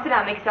 Now, come on, sit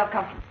down. Make yourself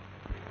comfortable.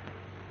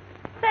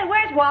 Say,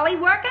 where's Wally?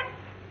 Working?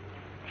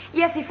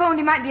 Yes, he phoned.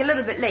 He might be a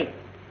little bit late.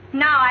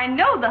 Now, I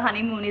know the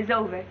honeymoon is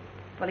over.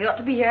 Well, he ought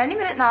to be here any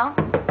minute now.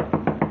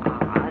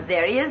 Ah,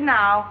 there he is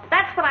now.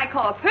 That's what I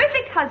call a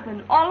perfect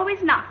husband.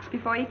 Always knocks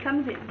before he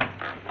comes in.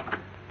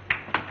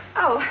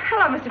 Oh,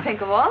 hello, Mr.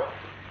 Pinklewall.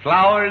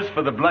 Flowers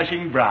for the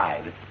blushing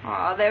bride.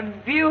 Oh, they're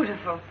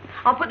beautiful.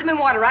 I'll put them in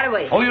water right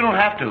away. Oh, you don't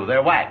have to.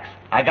 They're wax.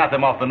 I got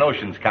them off the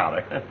notions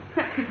counter.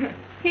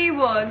 He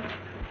would.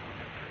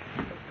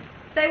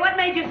 Say, what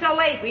made you so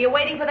late? Were you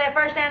waiting for their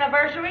first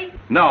anniversary?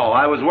 No,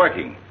 I was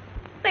working.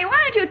 Say,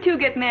 why don't you two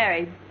get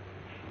married?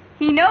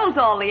 He knows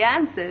all the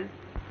answers.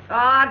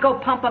 Ah, go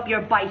pump up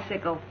your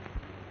bicycle.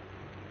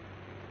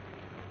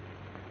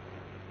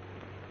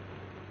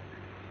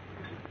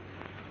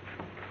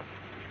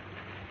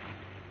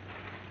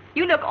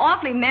 You look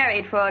awfully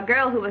married for a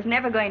girl who was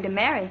never going to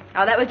marry.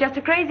 Oh, that was just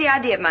a crazy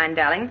idea of mine,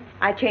 darling.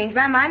 I changed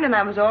my mind and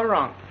I was all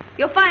wrong.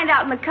 You'll find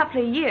out in a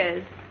couple of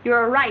years you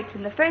were right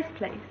in the first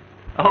place.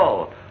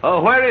 Oh,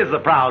 where is the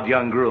proud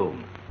young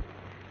groom?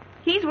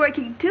 He's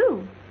working,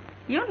 too.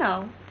 You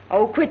know.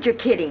 Oh, quit your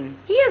kidding.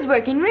 He is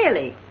working,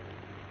 really.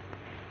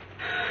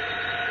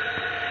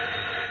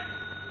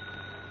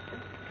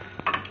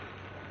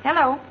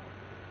 Hello.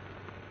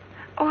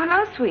 Oh,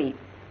 hello, sweet.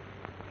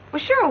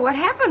 Well, sure, what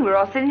happened? We're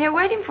all sitting here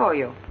waiting for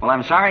you. Well,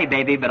 I'm sorry,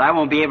 baby, but I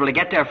won't be able to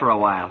get there for a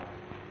while.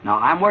 Now,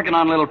 I'm working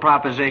on a little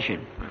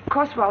proposition. Of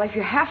course, Wally, if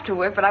you have to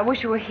work, but I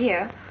wish you were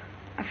here.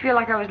 I feel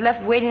like I was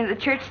left waiting at the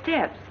church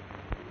steps.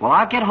 Well,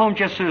 I'll get home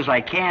just as soon as I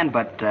can,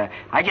 but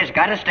I just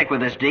got to stick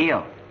with this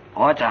deal.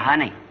 Oh, it's a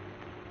honey.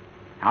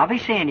 I'll be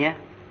seeing you.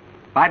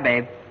 Bye,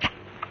 babe.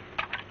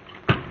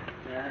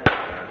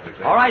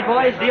 All right,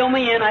 boys, deal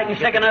me in. I can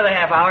stick another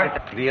half hour.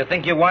 Do you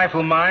think your wife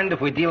will mind if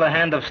we deal a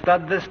hand of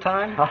stud this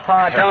time? Oh,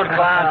 don't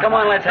clown. Come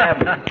on, let's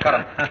have it. Cut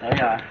him. There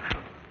you are.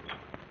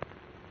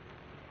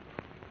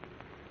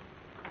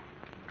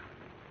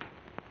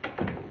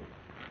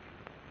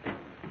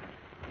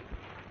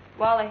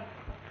 Wally.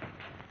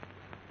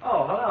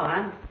 Oh, hello,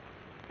 hon.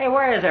 Hey,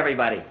 where is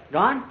everybody?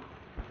 Gone?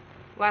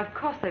 Why, of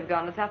course they've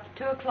gone. It's after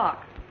 2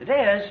 o'clock. It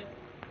is?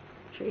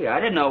 Gee,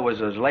 I didn't know it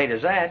was as late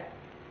as that.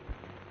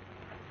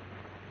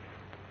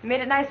 You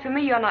made it nice for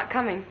me you're not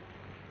coming.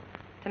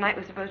 Tonight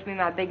was supposed to be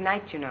my big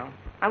night, you know.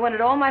 I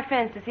wanted all my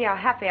friends to see how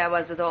happy I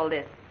was with all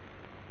this.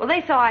 Well,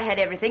 they saw I had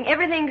everything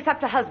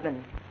except a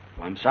husband.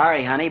 Well, I'm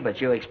sorry, honey, but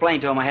you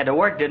explained to them I had to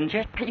work, didn't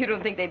you? You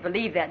don't think they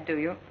believe that, do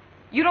you?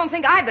 You don't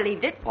think I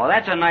believed it? Well,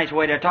 that's a nice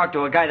way to talk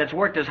to a guy that's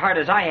worked as hard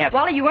as I have.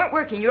 Wally, you weren't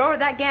working. You were over at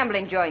that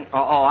gambling joint.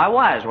 Oh, I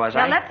was I?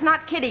 Now, let's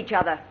not kid each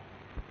other.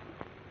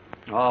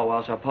 Oh,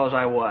 well, suppose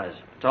I was.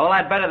 It's a whole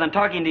lot better than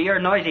talking to your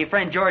noisy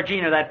friend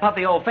Georgine or that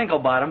puffy old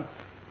Finkelbottom.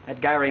 That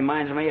guy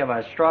reminds me of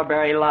a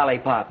strawberry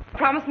lollipop.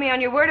 Promise me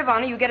on your word of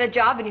honor you get a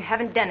job and you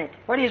haven't done it.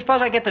 Where do you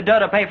suppose I get the dough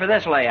to pay for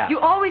this layout? You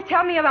always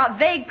tell me about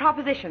vague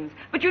propositions,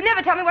 but you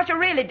never tell me what you're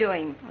really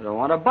doing. I don't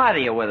want to bother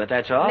you with it,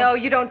 that's all. No,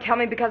 you don't tell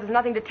me because there's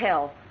nothing to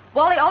tell.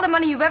 Wally, all the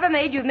money you've ever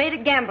made, you've made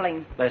it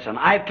gambling. Listen,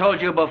 I've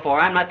told you before,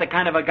 I'm not the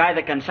kind of a guy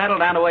that can settle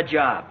down to a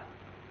job.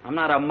 I'm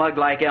not a mug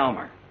like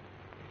Elmer.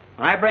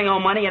 When I bring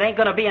home money, it ain't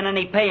going to be in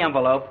any pay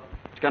envelope.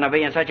 It's going to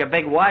be in such a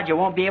big wad you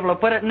won't be able to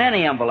put it in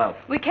any envelope.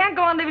 We can't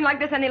go on living like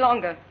this any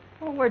longer.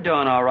 Well, we're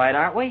doing all right,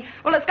 aren't we?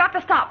 Well, it's got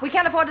to stop. We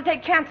can't afford to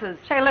take chances.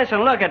 Say,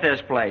 listen, look at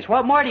this place.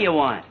 What more do you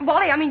want?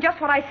 Wally, I mean just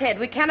what I said.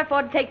 We can't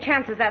afford to take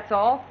chances, that's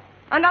all.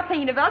 I'm not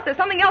thinking of us. There's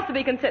something else to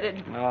be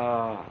considered.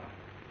 Oh.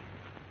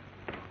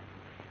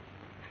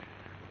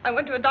 I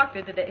went to a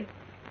doctor today.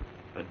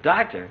 A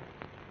doctor?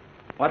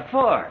 What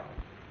for?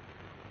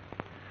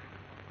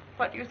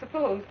 What do you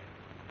suppose?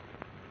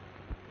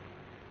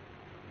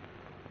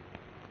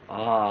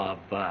 Oh,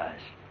 Buzz.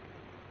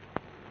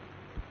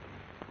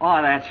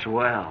 Oh, that's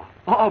swell.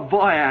 Oh, boy,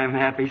 I'm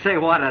happy. Say,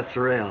 what a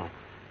thrill.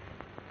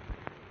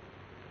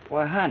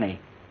 Well, honey,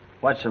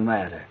 what's the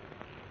matter?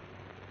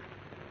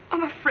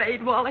 I'm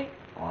afraid, Wally.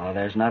 Oh,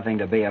 there's nothing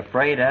to be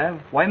afraid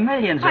of. Why,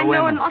 millions of women... I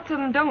know, and lots of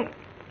them don't.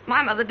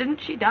 My mother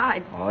didn't. She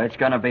died. Oh, it's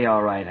going to be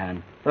all right,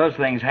 hon. Those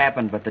things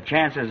happen, but the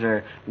chances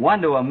are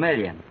 1 to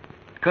 1,000,000.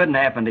 It couldn't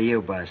happen to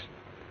you, Buzz.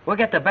 We'll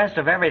get the best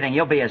of everything.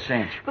 You'll be a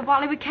cinch. But,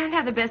 Wally, we can't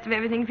have the best of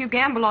everything if you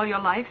gamble all your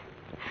life.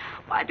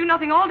 Why, I do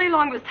nothing all day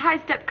long but tie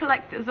step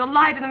collectors or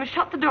lie to them and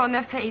shut the door in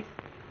their face.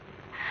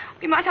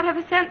 We might not have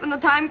a cent when the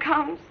time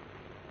comes.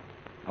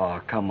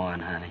 Oh, come on,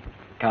 honey.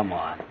 Come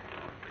on.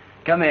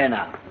 Come here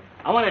now.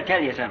 I want to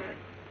tell you something.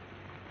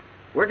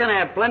 We're going to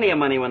have plenty of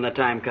money when the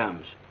time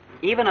comes,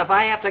 even if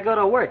I have to go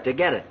to work to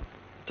get it.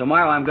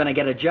 Tomorrow I'm going to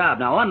get a job,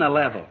 now on the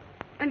level.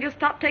 And you'll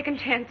stop taking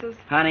chances.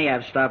 Honey,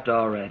 I've stopped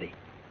already.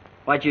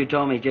 What you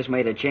told me just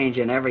made a change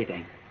in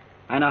everything.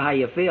 I know how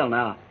you feel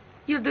now.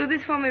 You'll do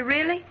this for me,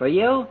 really? For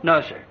you?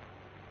 No, sir.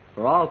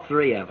 For all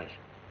 3 of us.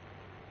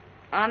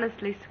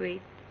 Honestly,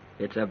 sweet.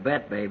 It's a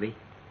bet, baby.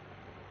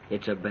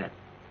 It's a bet.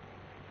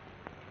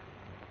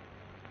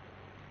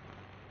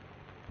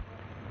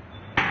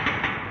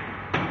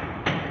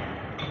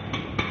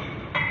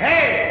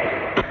 Hey!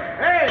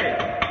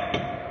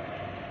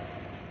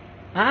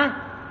 Huh?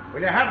 Will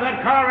you have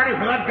that car ready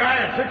for that guy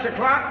at 6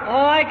 o'clock?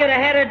 Oh, I could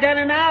have had it done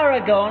an hour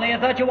ago, only I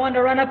thought you wanted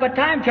to run up a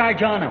time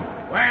charge on him.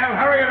 Well,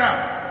 hurry it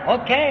up.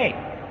 Okay.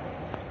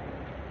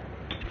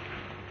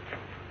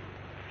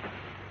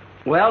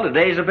 Well,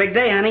 today's a big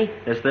day, honey.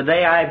 It's the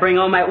day I bring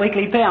home that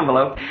weekly pay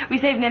envelope. We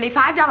saved nearly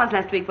 $5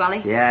 last week,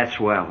 Wally. Yeah,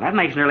 swell. That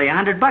makes nearly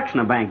 $100 in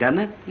the bank, doesn't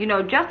it? You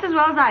know just as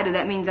well as I do.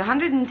 That means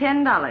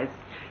 $110.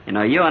 You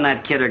know, you and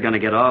that kid are going to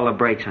get all the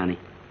breaks, honey.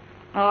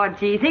 Oh,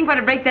 gee, think what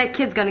a break that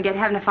kid's going to get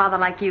having a father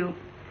like you.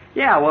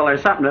 Yeah, well,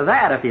 there's something to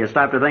that if you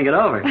stop to think it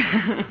over.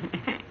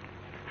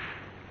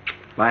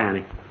 Bye,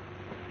 honey.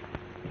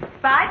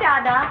 Bye,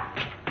 Dada.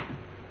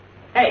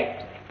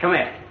 Hey, come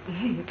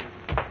here.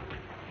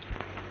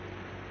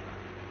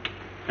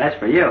 That's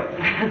for you.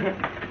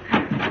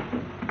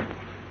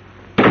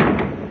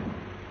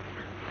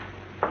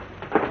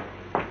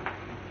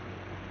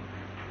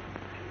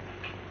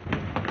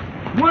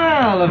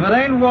 Well, if it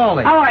ain't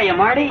Wally. How are you,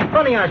 Marty?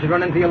 Funny I should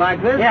run into you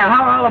like this. Yeah,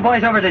 how are all the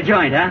boys over at the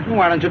joint, huh?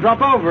 Why don't you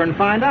drop over and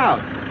find out?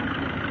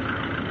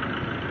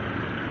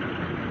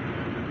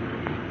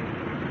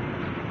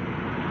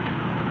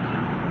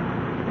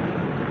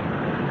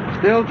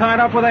 Still tied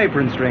up with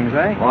apron strings,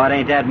 eh? Oh, it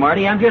ain't that,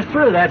 Marty. I'm just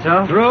through, that's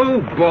all.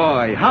 Through?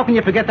 Boy, how can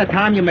you forget the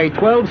time you made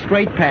 12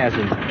 straight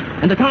passes?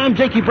 And the time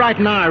Jakey Bright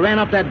and I ran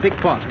up that big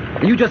pot?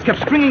 And you just kept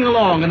stringing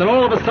along, and then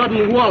all of a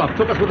sudden, wallop,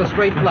 took us with a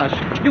straight flush.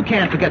 You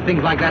can't forget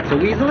things like that so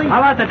easily. How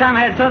about the time I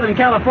had Southern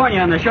California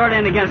on the short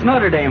end against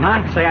Notre Dame,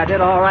 huh? Say, I did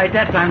all right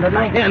that time, didn't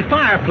I? Yeah, and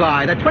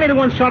Firefly, that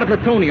 20-1 shot at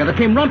Latonia that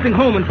came romping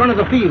home in front of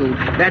the field.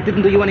 That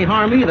didn't do you any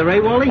harm either, eh,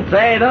 Wally?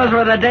 Say, those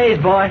were the days,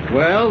 boy.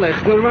 Well, they're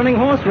still running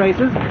horse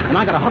races, and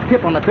I got a hot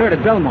tip on the third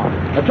at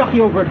Belmont. A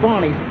jockey over at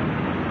Barney's.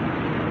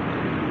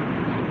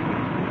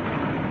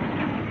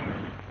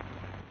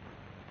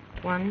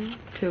 $1,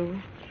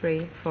 2,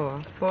 3,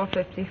 4,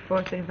 $4.50,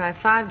 $4.65,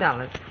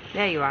 $5.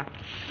 There you are.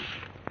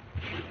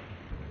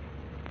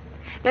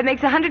 That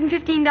makes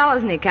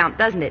 $115 in the account,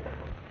 doesn't it?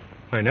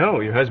 I know.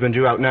 Your husband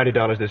drew out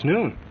 $90 this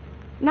noon.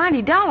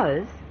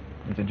 $90?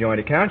 It's a joint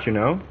account, you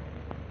know.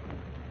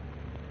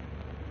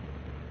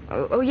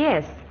 Oh,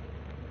 yes.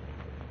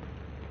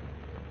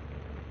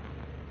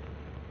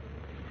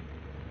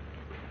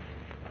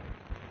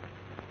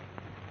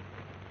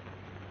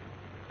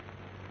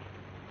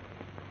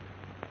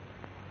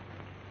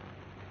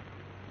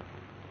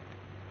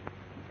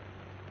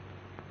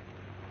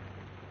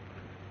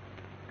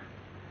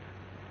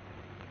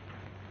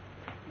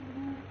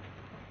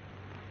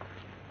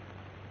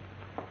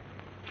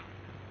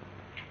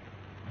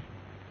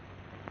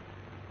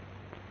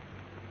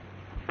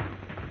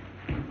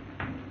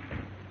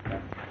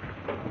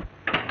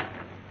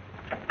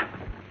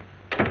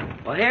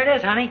 Well, here it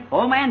is, honey.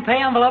 Old man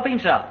pay envelope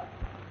himself.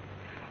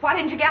 Why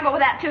didn't you gamble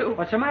with that, too?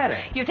 What's the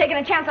matter? You've taken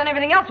a chance on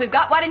everything else we've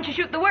got. Why didn't you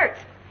shoot the works?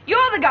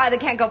 You're the guy that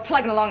can't go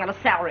plugging along on a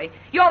salary.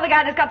 You're the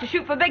guy that's got to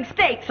shoot for big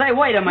stakes. Say,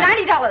 wait a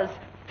minute. $90.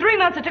 3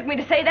 months it took me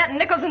to say that in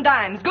nickels and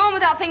dimes, going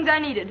without things I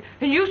needed.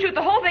 And you shoot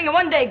the whole thing in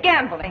one day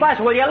gambling. Bus,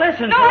 will you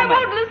listen No, to I me?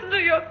 won't listen to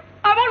you.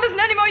 I won't listen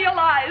to any more of your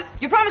lies.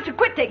 You promised to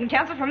quit taking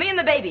chances for me and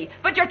the baby,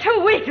 but you're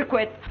too weak to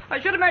quit. I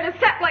should have married a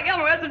sap like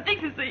Elmer has some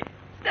decency.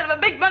 Instead of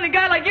a big-money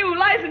guy like you who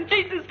lies and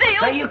cheats and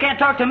steals. Say, you can't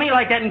talk to me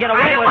like that and get away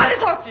with it. I don't want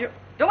to talk to you.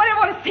 Don't ever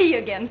want to see you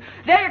again.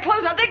 There are your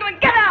clothes. I'll take them and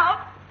get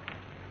out.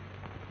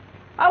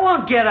 I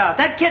won't get out.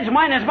 That kid's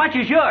mine as much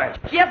as yours.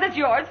 Yes, it's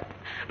yours.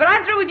 But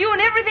I'm through with you and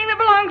everything that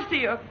belongs to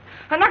you.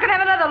 I'm not going to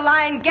have another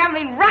lying,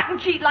 gambling, rotten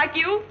cheat like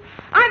you.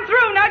 I'm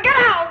through. Now get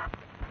out.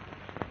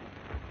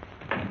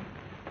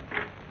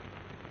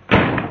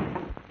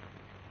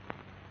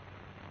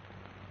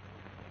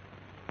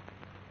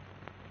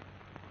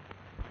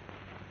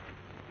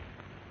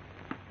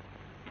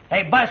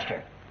 Hey,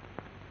 Buster.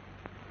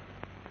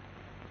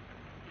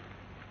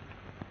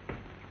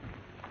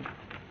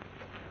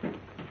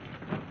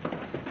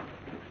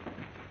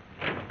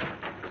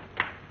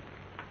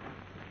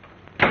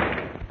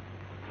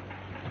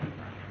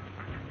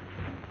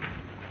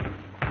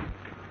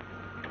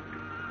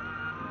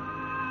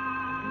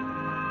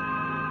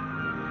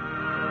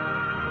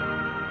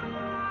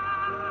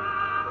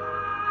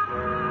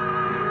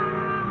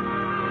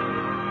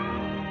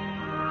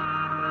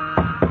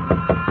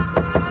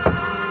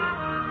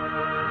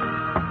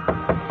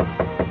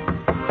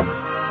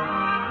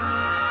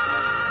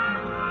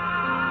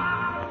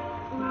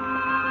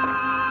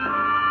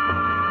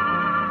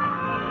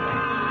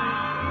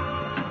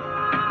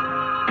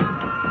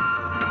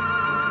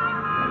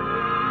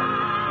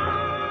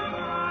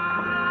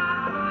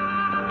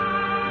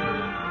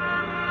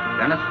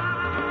 Dennis?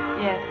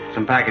 Yes.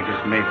 Some packages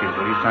from Mayfield.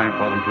 Will you sign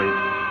for them,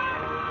 please?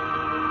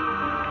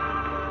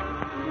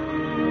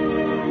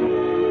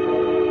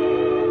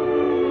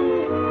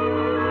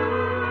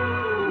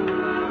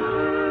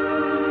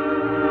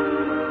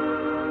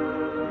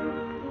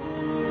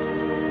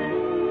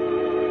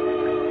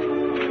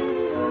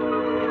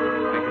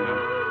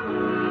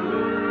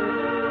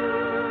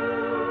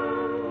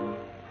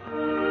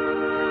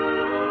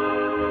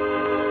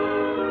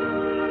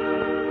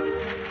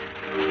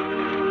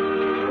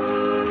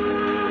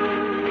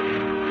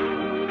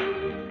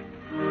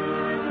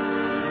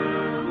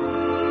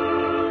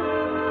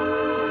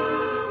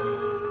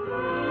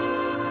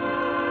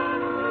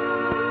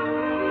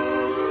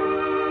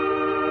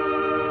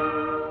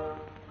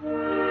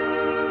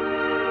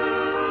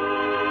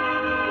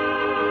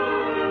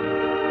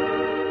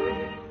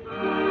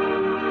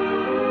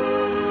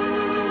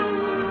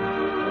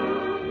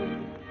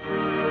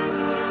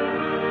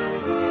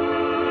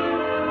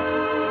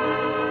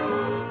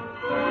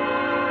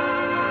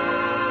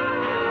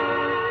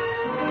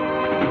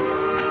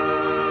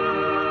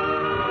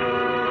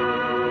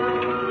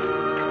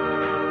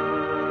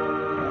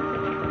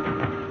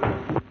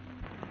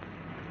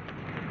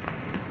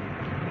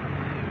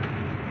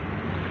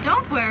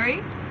 Don't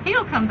worry.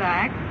 He'll come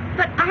back.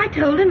 But I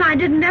told him I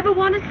didn't ever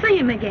want to see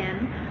him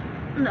again.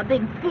 And the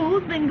big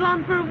fool's been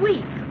gone for a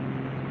week.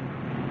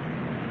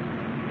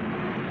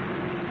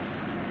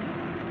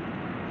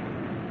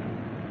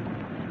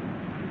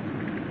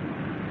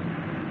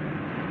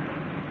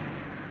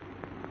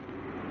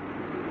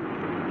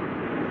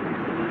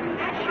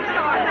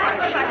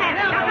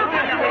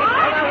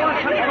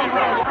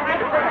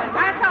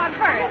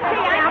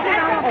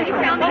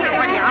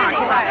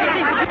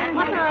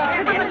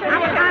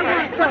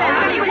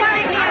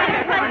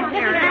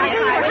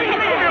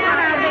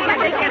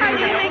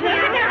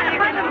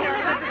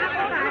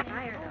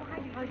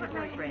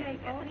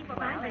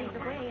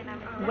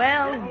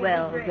 Well,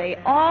 well, they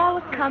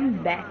all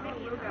come back.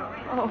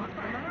 Oh,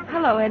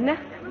 hello, Edna.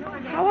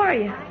 How are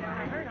you?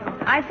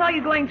 I saw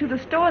you going to the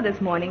store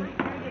this morning.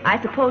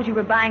 I suppose you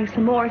were buying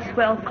some more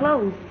swell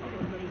clothes.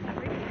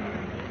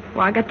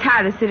 Well, I got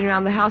tired of sitting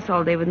around the house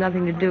all day with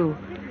nothing to do.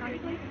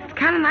 It's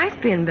kind of nice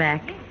being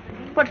back.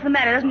 What's the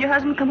matter? Doesn't your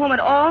husband come home at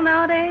all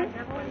nowadays?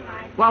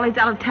 Wally's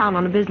out of town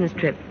on a business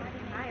trip.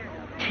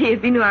 Gee,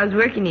 if he knew I was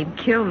working, he'd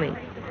kill me.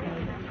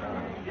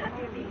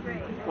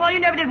 Well, you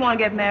never did want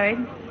to get married.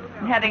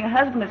 And having a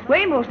husband that's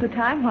away most of the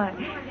time, why,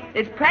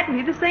 it's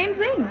practically the same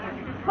thing.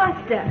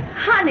 Buster,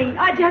 honey,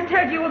 I just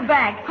heard you were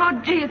back.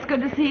 Oh, gee, it's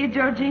good to see you,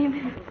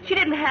 Georgine. She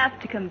didn't have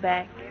to come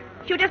back.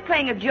 She was just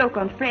playing a joke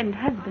on Fred and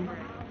husband.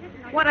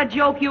 What a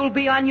joke you'll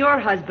be on your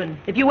husband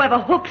if you ever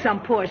hook some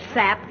poor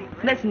sap.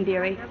 Listen,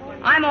 dearie,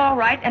 I'm all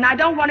right, and I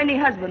don't want any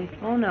husband.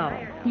 Oh, no.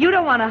 You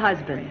don't want a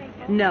husband.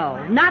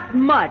 No, not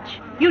much.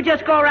 You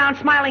just go around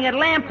smiling at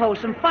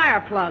lampposts and fire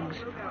plugs.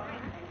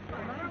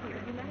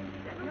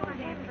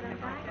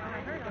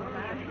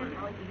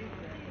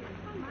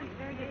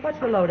 What's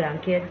the lowdown,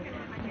 kid?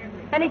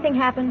 Anything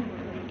happen?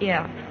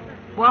 Yeah.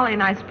 Wally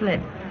and I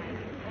split.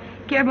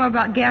 Cared more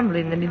about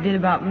gambling than he did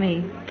about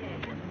me.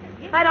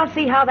 I don't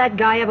see how that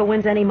guy ever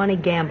wins any money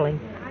gambling.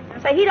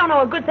 Say, he don't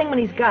know a good thing when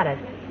he's got it.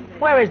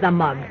 Where is the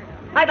mug?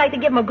 I'd like to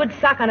give him a good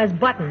sock on his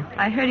button.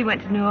 I heard he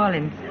went to New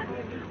Orleans.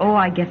 Oh,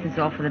 I guess it's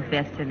all for the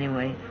best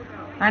anyway.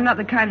 I'm not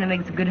the kind that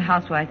makes a good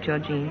housewife,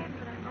 Georgine.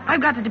 I've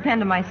got to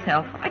depend on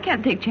myself. I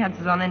can't take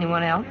chances on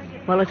anyone else.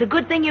 Well, it's a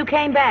good thing you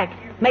came back.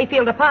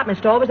 Mayfield Department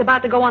Store was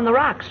about to go on the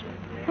rocks.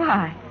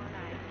 Why?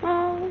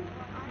 Oh,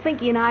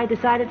 Finky and I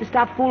decided to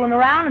stop fooling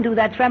around and do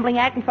that trembling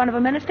act in front of a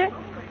minister.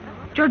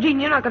 Georgine,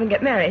 you're not going to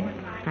get married.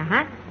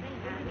 Uh-huh.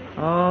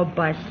 Oh,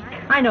 Bus,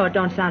 I know it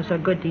don't sound so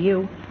good to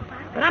you,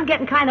 but I'm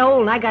getting kind of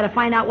old and I got to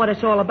find out what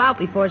it's all about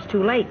before it's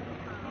too late.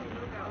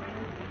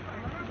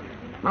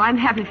 Well, I'm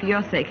happy for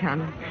your sake,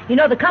 hon. You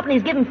know, the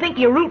company's giving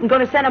Finky a route and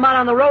going to send him out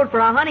on the road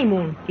for our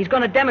honeymoon. He's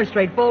going to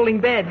demonstrate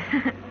folding beds.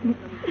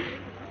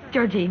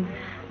 Georgine,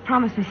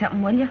 promise me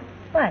something, will you?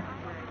 What?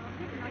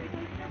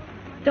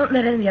 Don't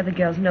let any of the other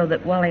girls know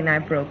that Wally and I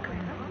broke.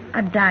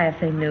 I'd die if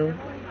they knew.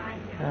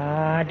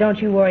 Don't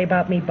you worry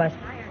about me, Bus.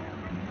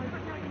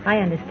 I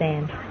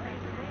understand.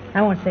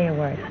 I won't say a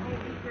word.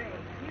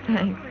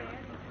 Thanks.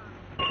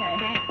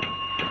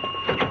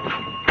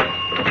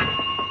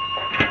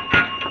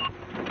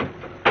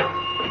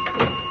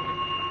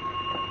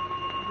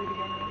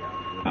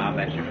 I'll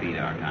bet your feet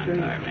are kind of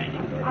tired,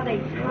 man. Are they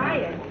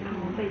tired?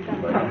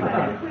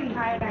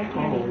 Tired, I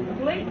can't even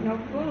sleep, no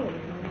food.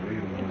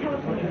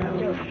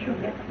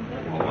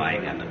 Oh, I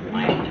got the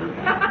plan.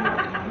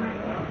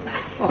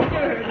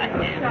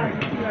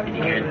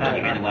 You hear the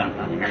one?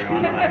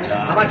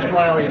 How much oil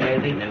are you,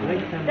 Maisie?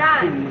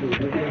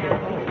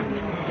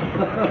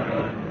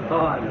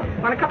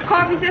 Want a cup of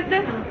coffee,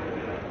 sister?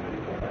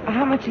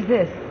 How much is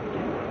this?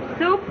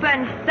 Soup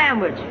and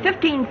sandwich,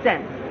 15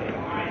 cents.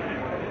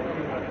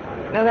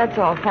 No, that's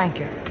all. Thank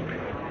you.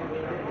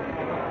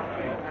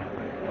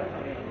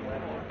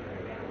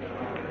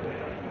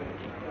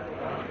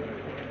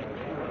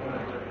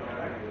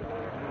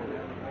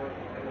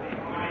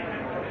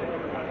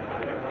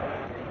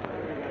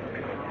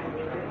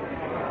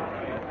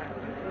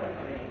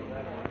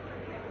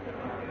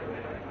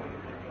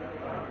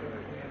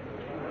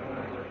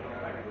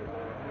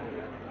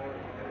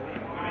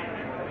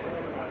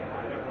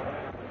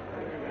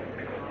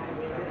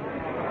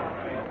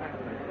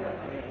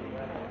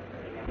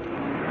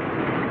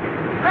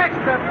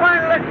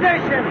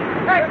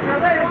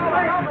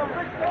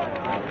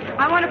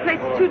 I want to place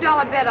a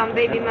 $2 bet on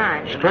Baby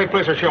Mine. Straight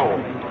place or show?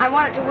 I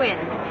want it to win.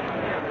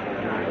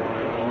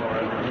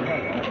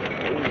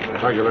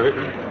 Thank you, lady.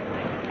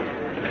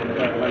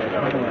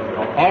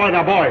 All right,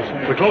 now, boys.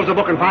 We close the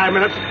book in 5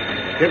 minutes.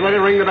 Get ready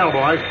to ring the bell,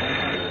 boys.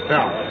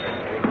 Yeah.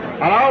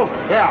 Hello?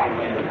 Yeah.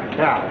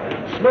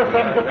 Smith,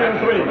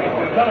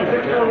 715-3. Dunn,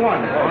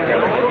 601.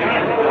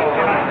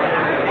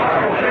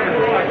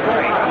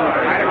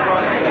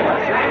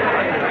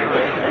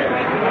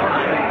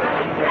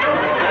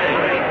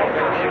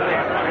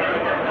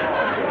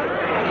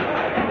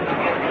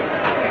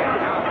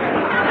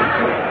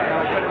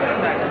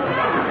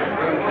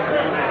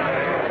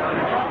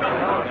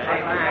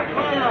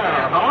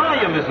 How are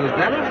you, Mrs.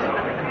 Dennis?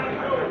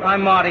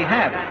 I'm Marty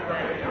Happ.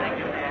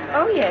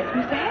 Oh, yes,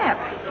 Mr. Happ.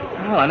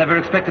 Well, I never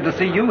expected to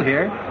see you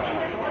here.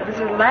 This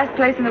is the last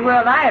place in the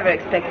world I ever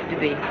expected to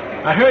be.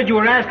 I heard you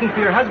were asking for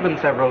your husband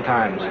several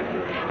times.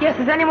 Yes,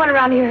 has anyone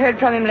around here heard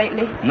from him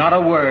lately? Not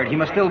a word. He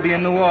must still be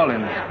in New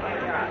Orleans.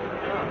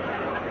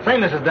 Say,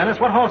 Mrs. Dennis,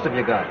 what horse have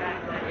you got?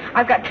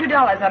 I've got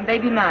 $2 on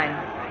Baby Mine.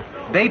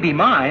 Baby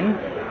Mine?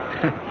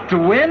 To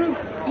win?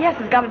 Yes,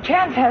 it's got a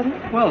chance, hasn't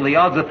it? Well, the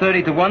odds are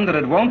 30-1 that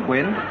it won't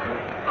win.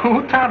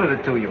 Who touted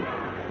it to you?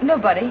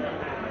 Nobody.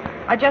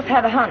 I just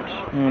had a hunch.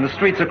 The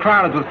streets are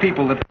crowded with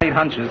people that played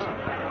hunches.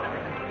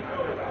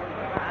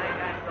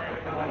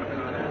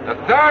 The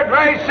third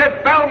race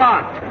at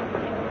Belmont.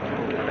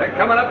 They're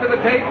coming up to the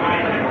tape.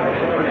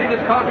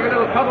 Regina's causing a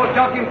little trouble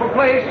jockeying for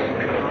place.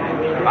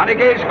 Bonnie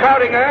Gay's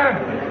crowding her.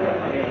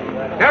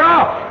 They're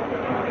off.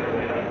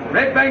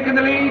 Red Bank in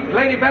the lead.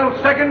 Lady Bell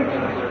second.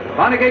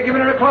 Bonnie Gay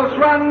giving her a close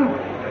run.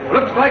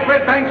 Looks like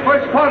Red Bank's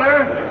first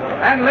quarter.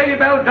 And Lady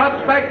Bell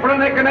drops back for a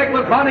neck-and-neck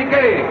with Bonnie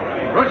Gay.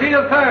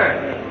 Rosita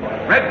third.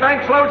 Red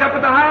Bank slows up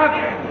at the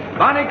half.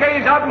 Bonnie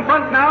Gay's out in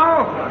front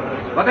now.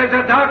 But there's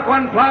a dark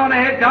one plowing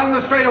ahead down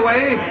the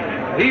straightaway.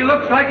 He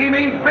looks like he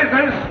means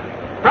business.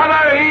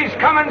 Brother, he's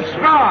coming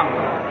strong.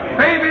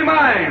 Baby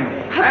Mine.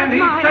 And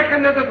he's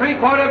second at the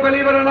three-quarter,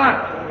 believe it or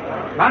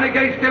not. Bonnie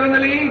Gay's still in the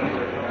lead.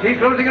 She's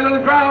losing a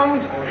little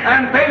ground.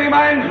 And Baby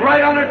Mine's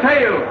right on her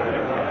tail.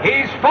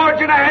 He's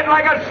forging ahead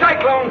like a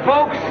cyclone,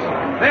 folks.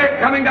 They're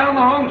coming down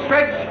the home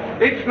stretch.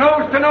 It's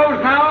nose to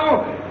nose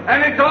now.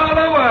 And it's all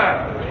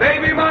over.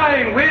 Baby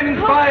Mine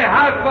wins by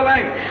half a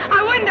length.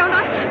 I win, don't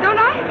I?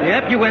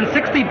 Yep, you win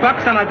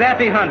 $60 on a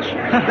daffy hunch.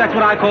 That's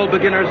what I call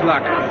beginner's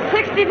luck.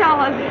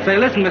 $60. Say,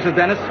 listen, Mrs.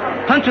 Dennis,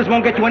 hunches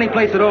won't get you any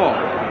place at all.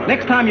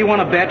 Next time you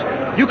want to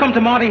bet, you come to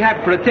Monty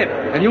Hack for a tip,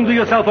 and you'll do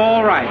yourself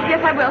all right.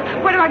 Yes, I will.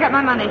 Where do I get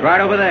my money? Right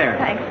over there.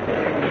 Thanks.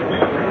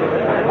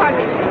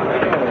 Pardon me.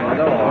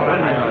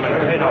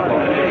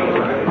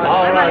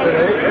 All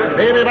right,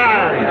 Baby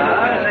Mine.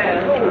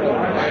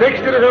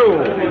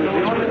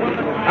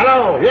 60-2.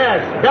 Hello,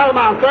 yes,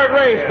 Belmont, third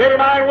race. Baby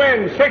Mine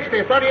wins,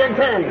 60, 30, and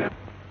 10.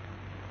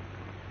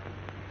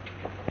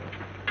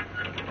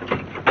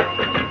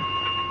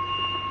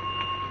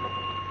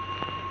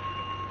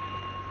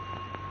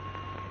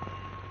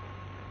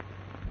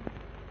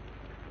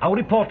 Our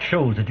report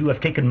shows that you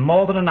have taken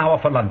more than an hour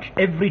for lunch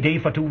every day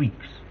for 2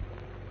 weeks,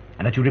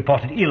 and that you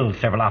reported ill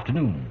several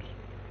afternoons.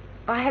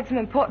 I had some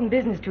important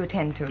business to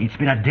attend to. It's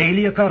been a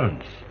daily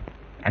occurrence,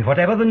 and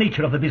whatever the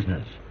nature of the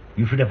business,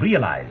 you should have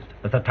realized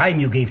that the time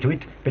you gave to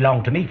it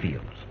belonged to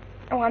Mayfield's.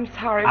 Oh, I'm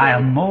sorry. I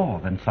am more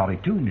than sorry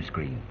too, Miss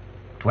Green,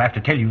 to have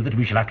to tell you that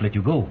we shall have to let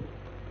you go.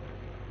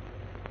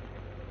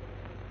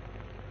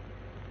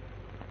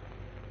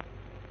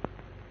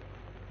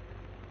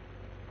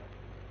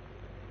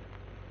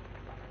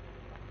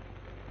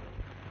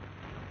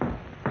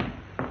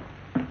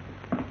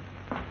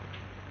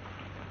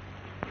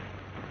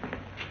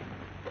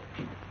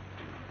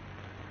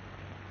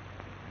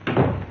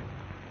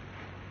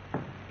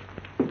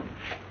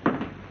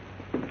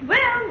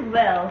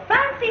 Well,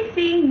 fancy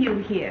seeing you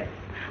here.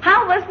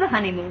 How was the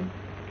honeymoon?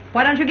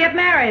 Why don't you get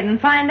married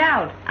and find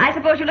out? I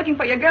suppose you're looking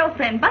for your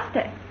girlfriend,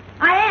 Buster.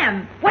 I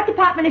am. What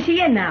department is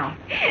she in now?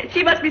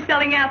 She must be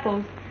selling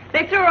apples.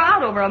 They threw her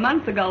out over a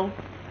month ago.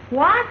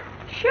 What?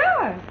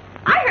 Sure.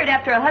 I heard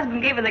after her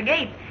husband gave her the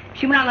gate,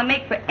 she went on the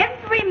make for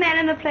every man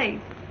in the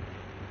place.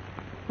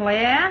 Well,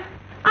 yeah?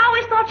 I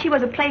always thought she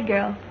was a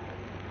playgirl.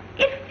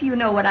 If you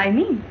know what I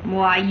mean.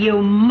 Why,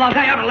 you mug,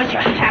 I ought to let you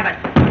have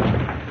it.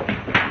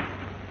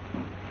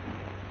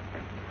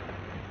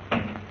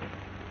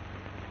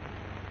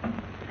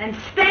 And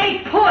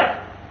stay put!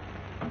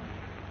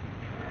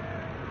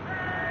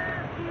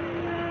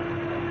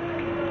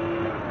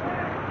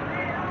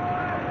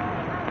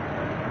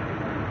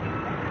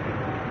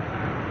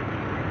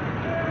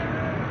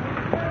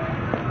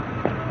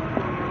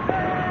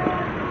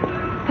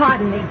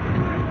 Pardon me.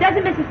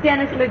 Doesn't Mrs.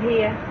 Dennis live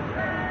here?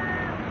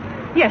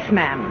 Yes,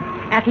 ma'am.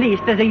 At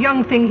least there's a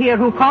young thing here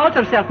who calls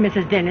herself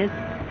Mrs. Dennis.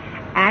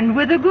 And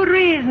with a good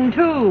reason,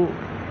 too.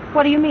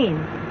 What do you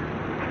mean?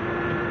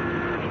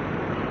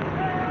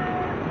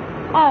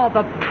 Oh,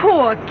 the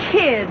poor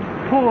kid.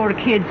 Poor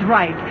kid's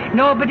right.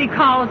 Nobody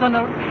calls on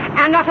her.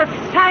 And not a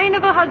sign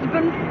of a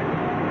husband.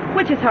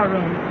 Which is her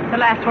room? The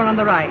last one on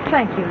the right.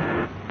 Thank you.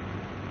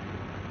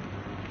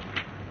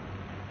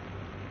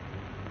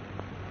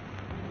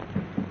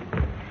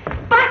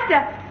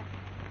 Buster!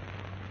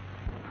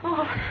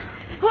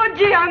 Oh,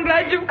 gee, I'm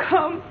glad you've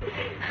come.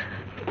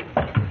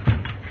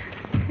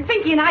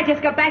 Pinky and I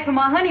just got back from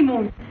our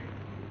honeymoon.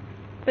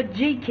 But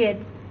gee,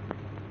 kid,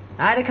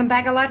 I'd have come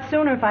back a lot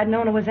sooner if I'd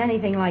known it was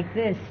anything like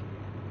this.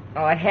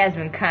 Oh, it has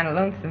been kind of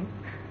lonesome.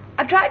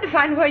 I tried to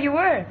find where you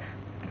were.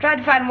 I tried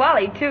to find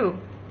Wally, too.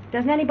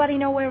 Doesn't anybody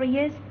know where he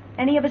is?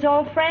 Any of his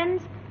old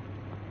friends?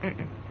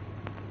 Mm-mm.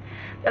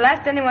 The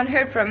last anyone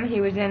heard from him,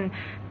 he was in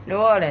New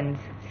Orleans,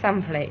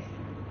 someplace.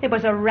 It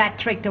was a rat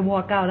trick to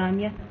walk out on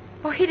you.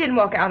 Oh, he didn't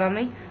walk out on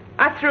me.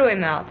 I threw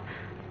him out.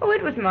 Oh,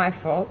 it was my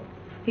fault.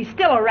 He's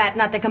still a rat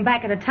not to come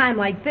back at a time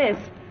like this.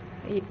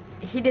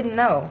 He didn't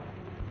know.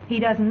 He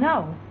doesn't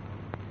know.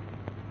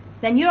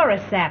 Then you're a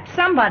sap.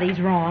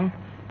 Somebody's wrong.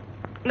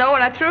 No,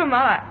 when I threw him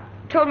out, I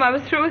told him I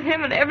was through with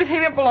him and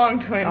everything that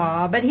belonged to him.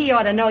 Oh, but he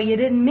ought to know you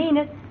didn't mean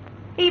it.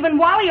 Even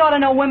Wally ought to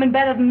know women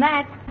better than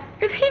that.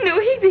 If he knew,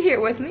 he'd be here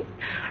with me.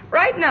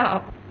 Right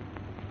now.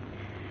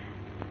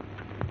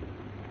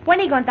 When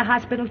are you going to the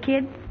hospital,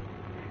 kid?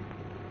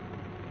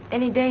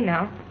 Any day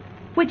now.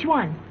 Which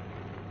one?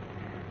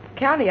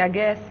 County, I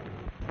guess.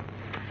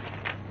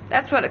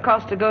 That's what it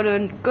costs to go to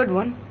a good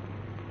one.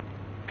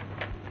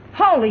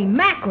 Holy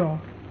mackerel.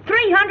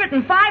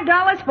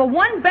 $305 for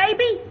one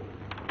baby?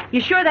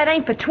 You sure that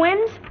ain't for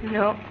twins?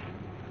 No.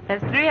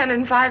 That's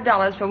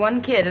 $305 for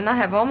one kid, and I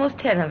have almost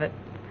 10 of it.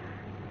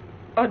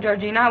 Oh,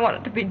 Georgina, I want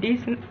it to be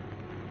decent.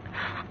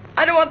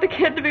 I don't want the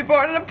kid to be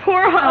born in a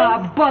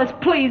poorhouse. Oh, Buzz,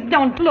 please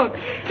don't. Look.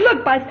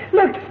 Look, Buzz.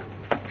 Look.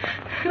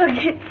 Look.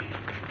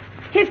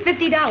 Here's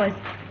 $50.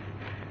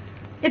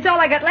 It's all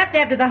I got left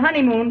after the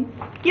honeymoon.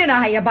 You know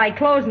how you buy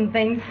clothes and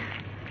things.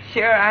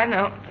 Sure, I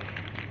know.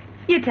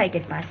 You take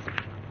it, Buzz.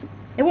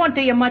 It won't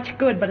do you much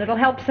good, but it'll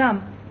help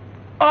some.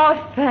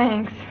 Oh,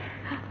 thanks.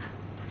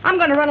 I'm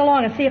going to run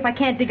along and see if I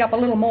can't dig up a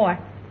little more.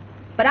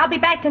 But I'll be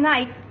back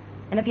tonight.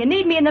 And if you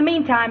need me in the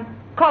meantime,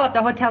 call up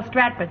the Hotel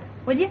Stratford,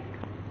 will you?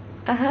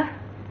 Uh-huh.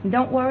 And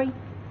don't worry.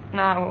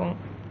 No, I won't.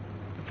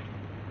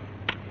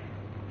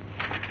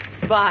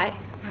 Bye.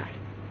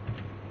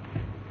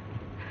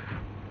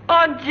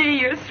 Oh, gee,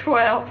 you're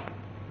swell.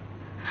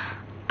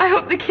 I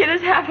hope the kid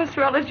is half as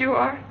swell as you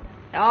are.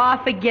 Oh,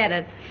 forget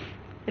it.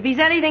 If he's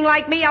anything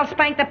like me, I'll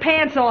spank the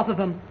pants off of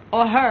him.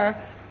 Or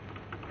her.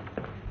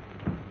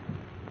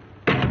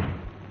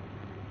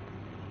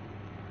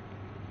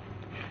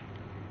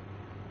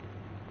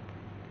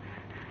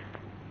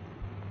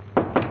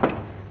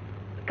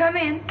 Come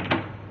in.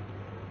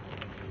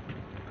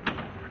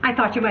 I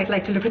thought you might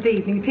like to look at the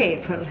evening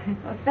paper.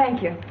 Oh,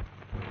 thank you.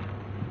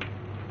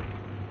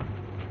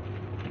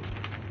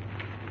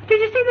 Did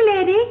you see the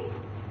lady?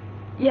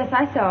 Yes,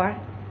 I saw her.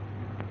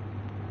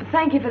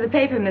 Thank you for the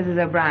paper, Mrs.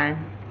 O'Brien.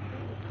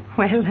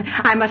 Well,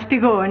 I must be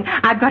going.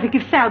 I've got to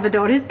give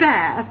Salvador his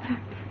bath.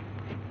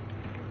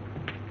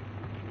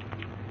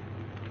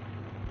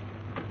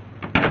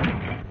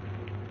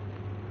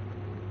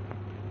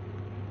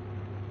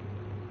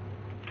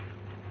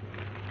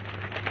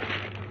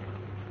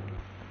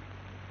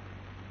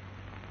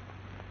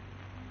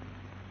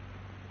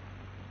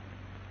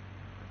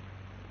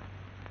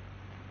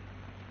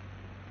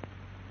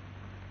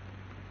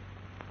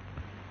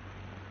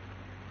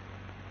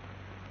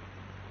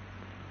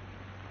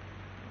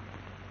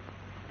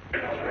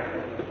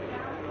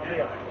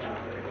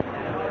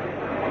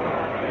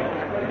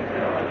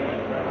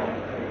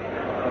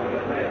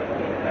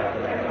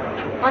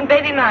 On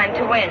Baby Mine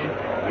to win.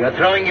 You're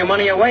throwing your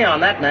money away on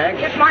that, Nag.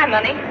 It's my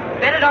money.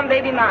 Bet it on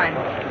Baby Mine.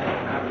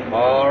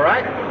 All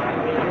right.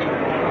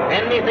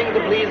 Anything to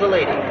please the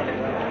lady.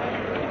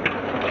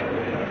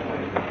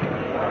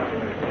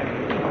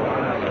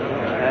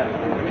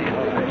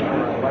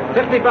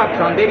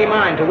 $50 on Baby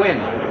Mine to win.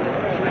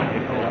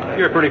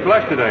 You're pretty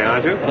flush today,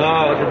 aren't you?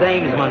 No, it's the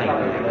dame's money.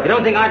 You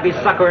don't think I'd be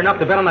sucker enough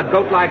to bet on a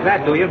goat like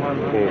that, do you?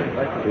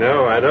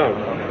 No, I don't.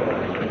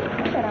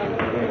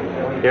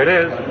 Here it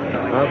is.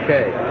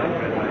 Okay.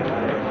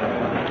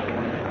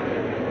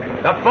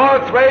 The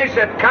fourth race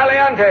at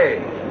Caliente.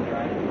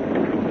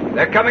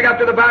 They're coming up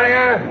to the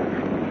barrier.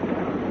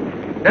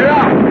 They're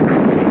off.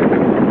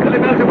 Lily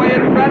Bell's away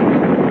in front.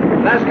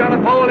 Alaska on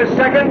the pole is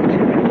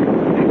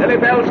second. Lily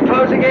Bell's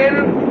closing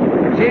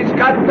in. She's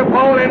got the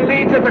pole in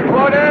leads at the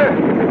quarter.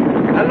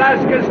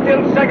 Alaska's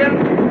still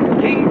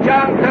second. King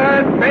John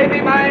third.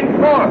 Baby Mine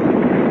fourth.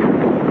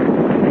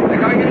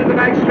 They're going into the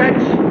back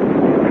stretch.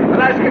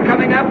 Alaska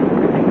coming up.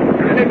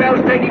 Lily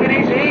Bell's taking it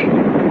easy.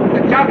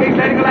 The jockey's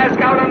letting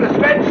Alaska out on the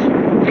stretch.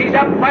 She's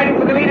up fighting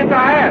for the lead at the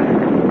half.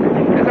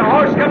 There's a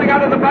horse coming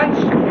out of the bunch.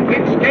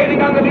 It's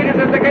gaining on the leaders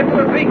as they get to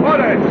the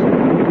three-quarters.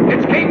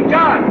 It's King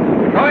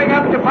John going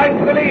up to fight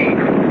for the lead.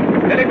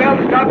 Lily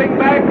Bell's dropping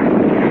back.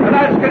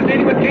 Alaska's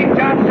leading with King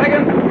John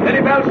second.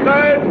 Lily Bell's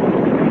third.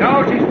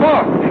 No, she's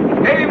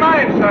fourth. Baby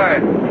Mine's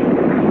third.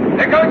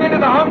 They're going into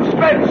the home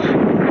stretch.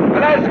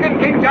 Alaska and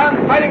King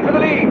John fighting for the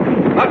lead.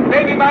 But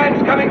Baby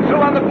Mine's coming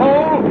through on the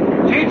pole.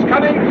 She's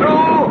coming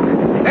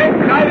through. They're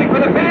driving for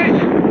the finish.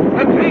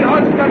 The three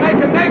horses are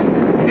neck and neck.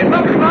 It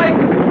looks like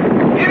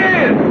it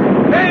is.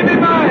 Baby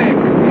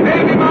Mine.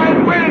 Baby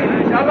Mine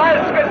wins.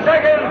 Alaska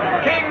second.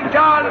 King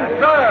John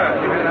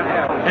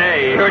third.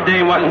 Hey, your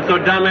dame wasn't so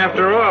dumb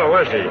after all,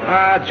 was she?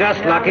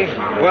 Just lucky.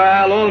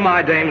 Well, all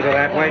my dames are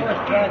that way.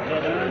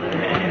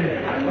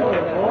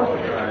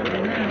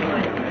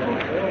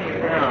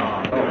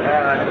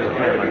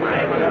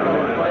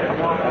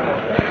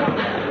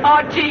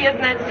 Oh, gee,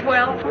 isn't that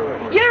swell?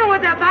 You don't know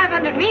what that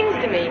 500 means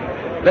to me.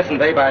 Listen,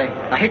 babe,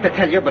 I hate to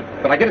tell you, but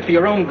I did it for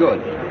your own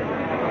good.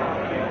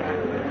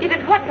 You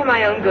did what for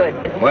my own good?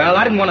 Well,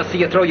 I didn't want to see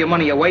you throw your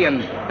money away,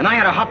 and I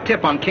had a hot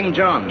tip on King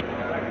John.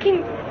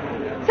 King...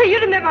 So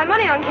you'd have bet my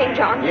money on King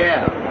John?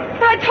 Yeah.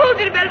 But I told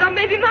you to bet it on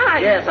Baby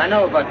Mine. Yes, I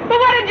know, but... But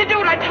why didn't you do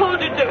what I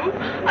told you to?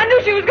 I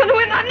knew she was going to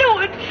win. I knew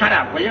it. Shut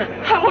up, will you?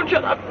 I won't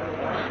shut up.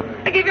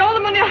 I gave you all the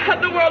money I had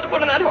in the world to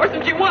put on that horse,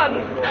 and she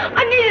won.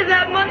 I needed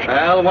that money.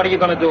 Well, what are you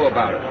going to do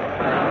about it?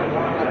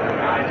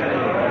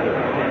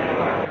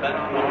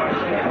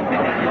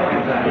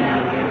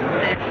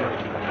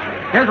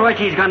 Here's what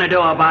she's going to do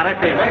about it.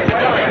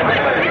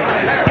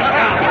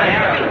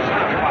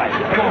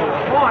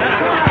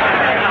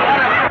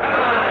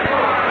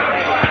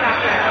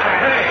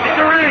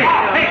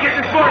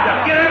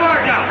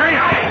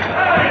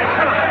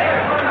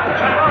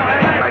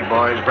 Right,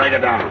 boys, break it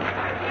down.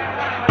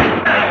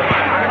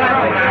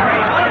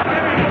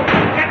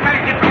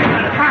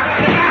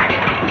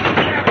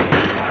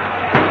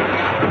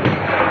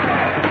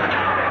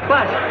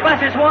 Buzz,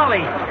 it's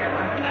Wally.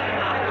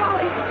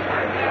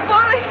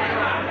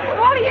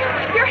 Wally,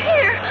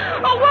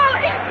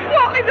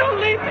 Wally,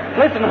 don't leave me.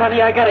 Listen,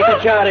 honey, I gotta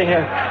get you out of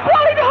here.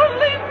 Wally, don't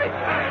leave me.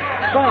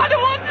 I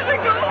don't want you to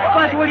go.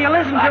 Buzz, will you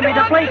listen to me?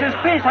 The place is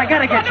pissed. I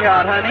gotta get you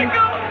out, honey.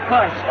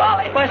 Buzz.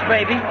 Buzz,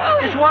 baby.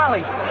 It's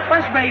Wally.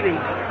 Buzz, baby.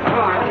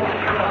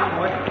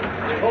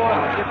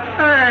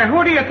 Hey,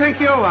 who do you think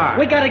you are?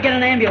 We gotta get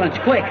an ambulance,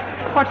 quick.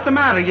 What's the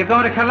matter? You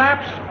going to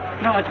collapse?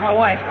 No, it's my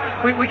wife.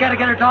 We gotta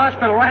get her to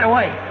hospital right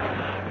away.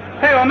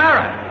 Hey,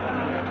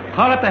 O'Mara.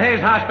 Call up the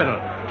Hayes Hospital.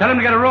 Tell them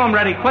to get a room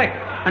ready, quick.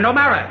 And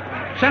O'Mara,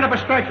 send up a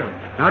stretcher.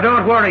 Now,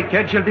 don't worry,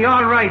 kid. She'll be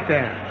all right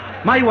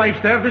there. My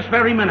wife's there this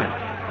very minute.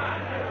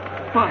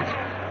 Buzz.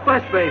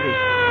 Buzz, baby.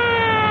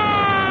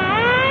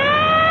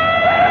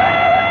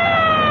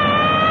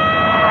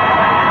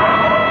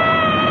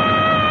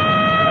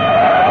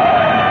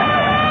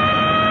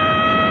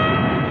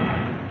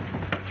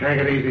 Take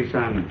it easy,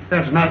 son.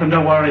 There's nothing to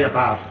worry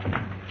about.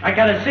 I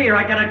gotta see her.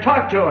 I gotta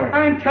talk to her.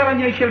 I'm telling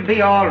you, she'll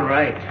be all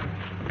right.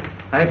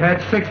 I've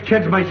had 6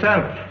 kids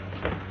myself.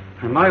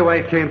 And my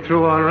wife came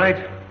through all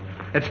right.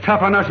 It's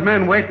tough on us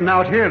men waiting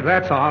out here,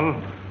 that's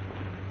all.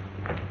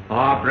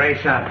 Oh,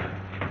 brace up.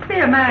 Be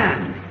a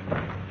man.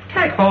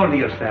 Take hold of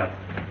yourself.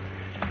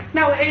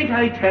 Now, ain't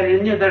I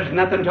telling you there's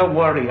nothing to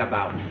worry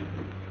about?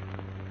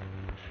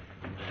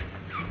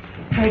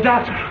 Hey,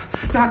 doctor.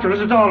 Doctor,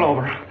 is it all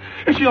over?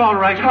 Is she all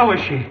right? How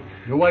is she?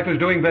 Your wife is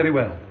doing very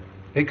well.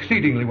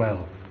 Exceedingly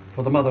well.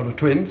 For the mother of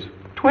twins.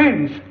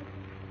 Twins?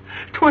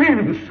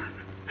 Twins?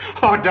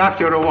 Oh, Doc,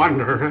 you're a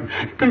wonder.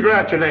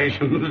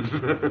 Congratulations.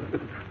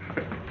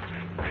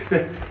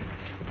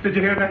 Did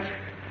you hear that?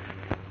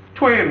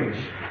 Twins.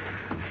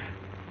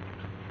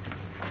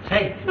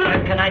 Say,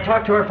 can I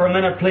talk to her for a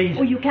minute, please?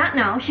 Oh, you can't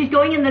now. She's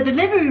going in the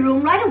delivery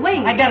room right away.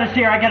 I gotta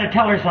see her. I gotta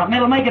tell her something.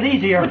 It'll make it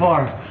easier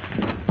for her.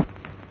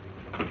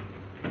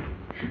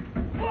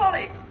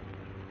 Wally.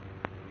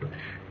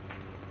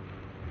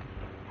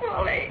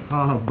 Wally.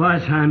 Oh,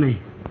 Buzz, honey.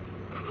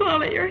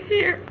 Wally, you're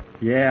here.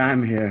 Yeah,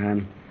 I'm here,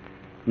 honey.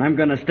 And I'm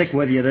gonna stick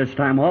with you this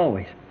time,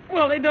 always.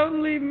 Wally,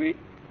 don't leave me.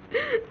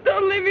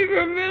 Don't leave me for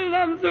a minute.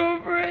 I'm so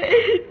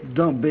afraid.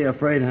 Don't be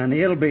afraid,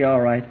 honey. It'll be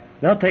all right.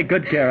 They'll take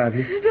good care of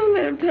you. Don't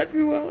let him touch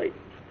me, Wally.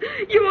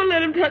 You won't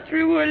let him touch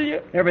me, will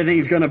you?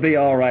 Everything's gonna be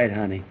all right,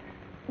 honey.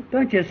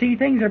 Don't you see?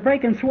 Things are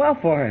breaking swell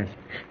for us.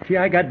 See,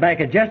 I got back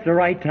at just the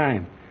right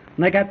time.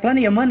 And I got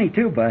plenty of money,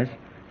 too, Buzz.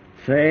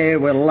 Say,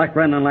 with luck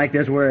running like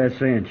this, we're a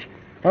cinch.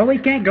 Well, we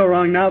can't go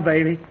wrong now,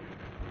 baby.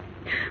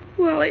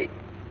 Wally,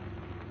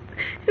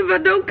 if I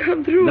don't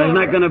come through... There's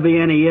not going to be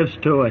any ifs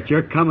to it.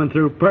 You're coming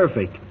through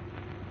perfect.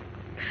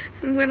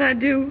 And when I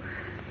do...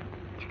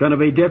 It's going to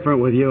be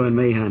different with you and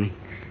me, honey.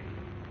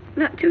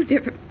 Not too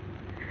different.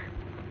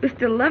 We'll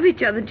still love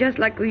each other just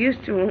like we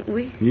used to, won't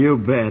we? You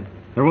bet.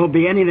 There won't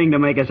be anything to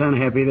make us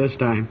unhappy this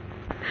time.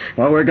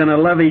 Well, we're going to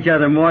love each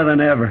other more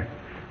than ever.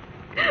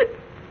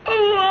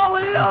 Oh,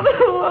 Wally,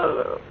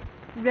 no.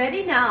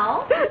 Ready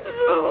now?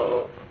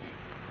 No.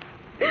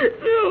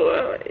 No,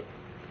 Wally.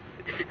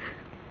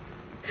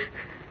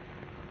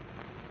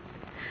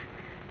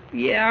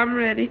 Yeah, I'm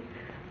ready.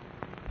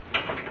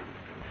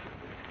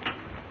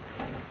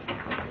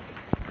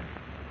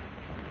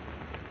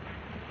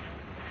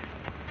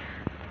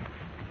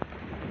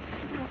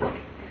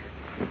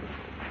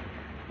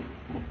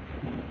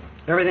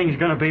 Everything's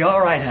going to be all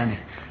right, honey.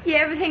 Yeah,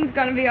 everything's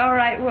going to be all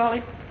right,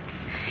 Wally.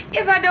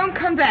 If I don't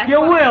come back...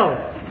 You will.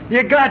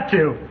 You got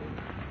to.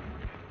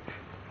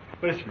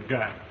 Listen,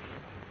 Guy.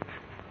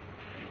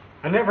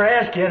 I never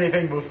asked you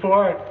anything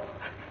before.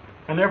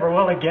 I never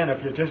will again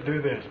if you just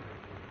do this.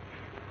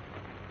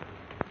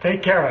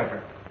 Take care of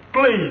her.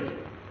 Please.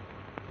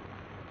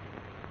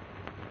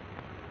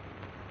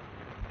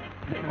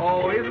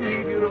 Oh, isn't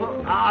he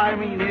beautiful? I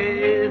mean,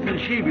 isn't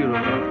she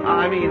beautiful?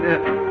 I mean,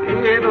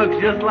 it looks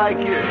just like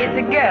you. It's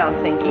a girl,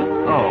 Finky.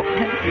 Oh.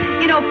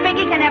 You know,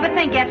 Finky can never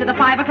think after the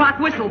 5 o'clock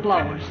whistle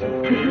blows.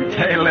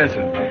 Say,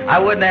 listen, I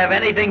wouldn't have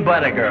anything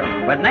but a girl.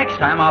 But next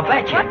time, I'll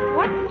bet you.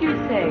 What did you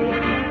say?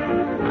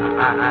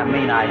 I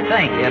mean, I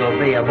think it'll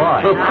be a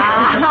boy.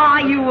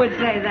 You would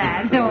say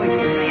that. No, you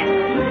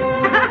didn't.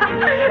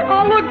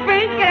 Oh, look,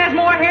 Fink, it has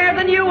more hair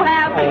than you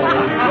have. Oh,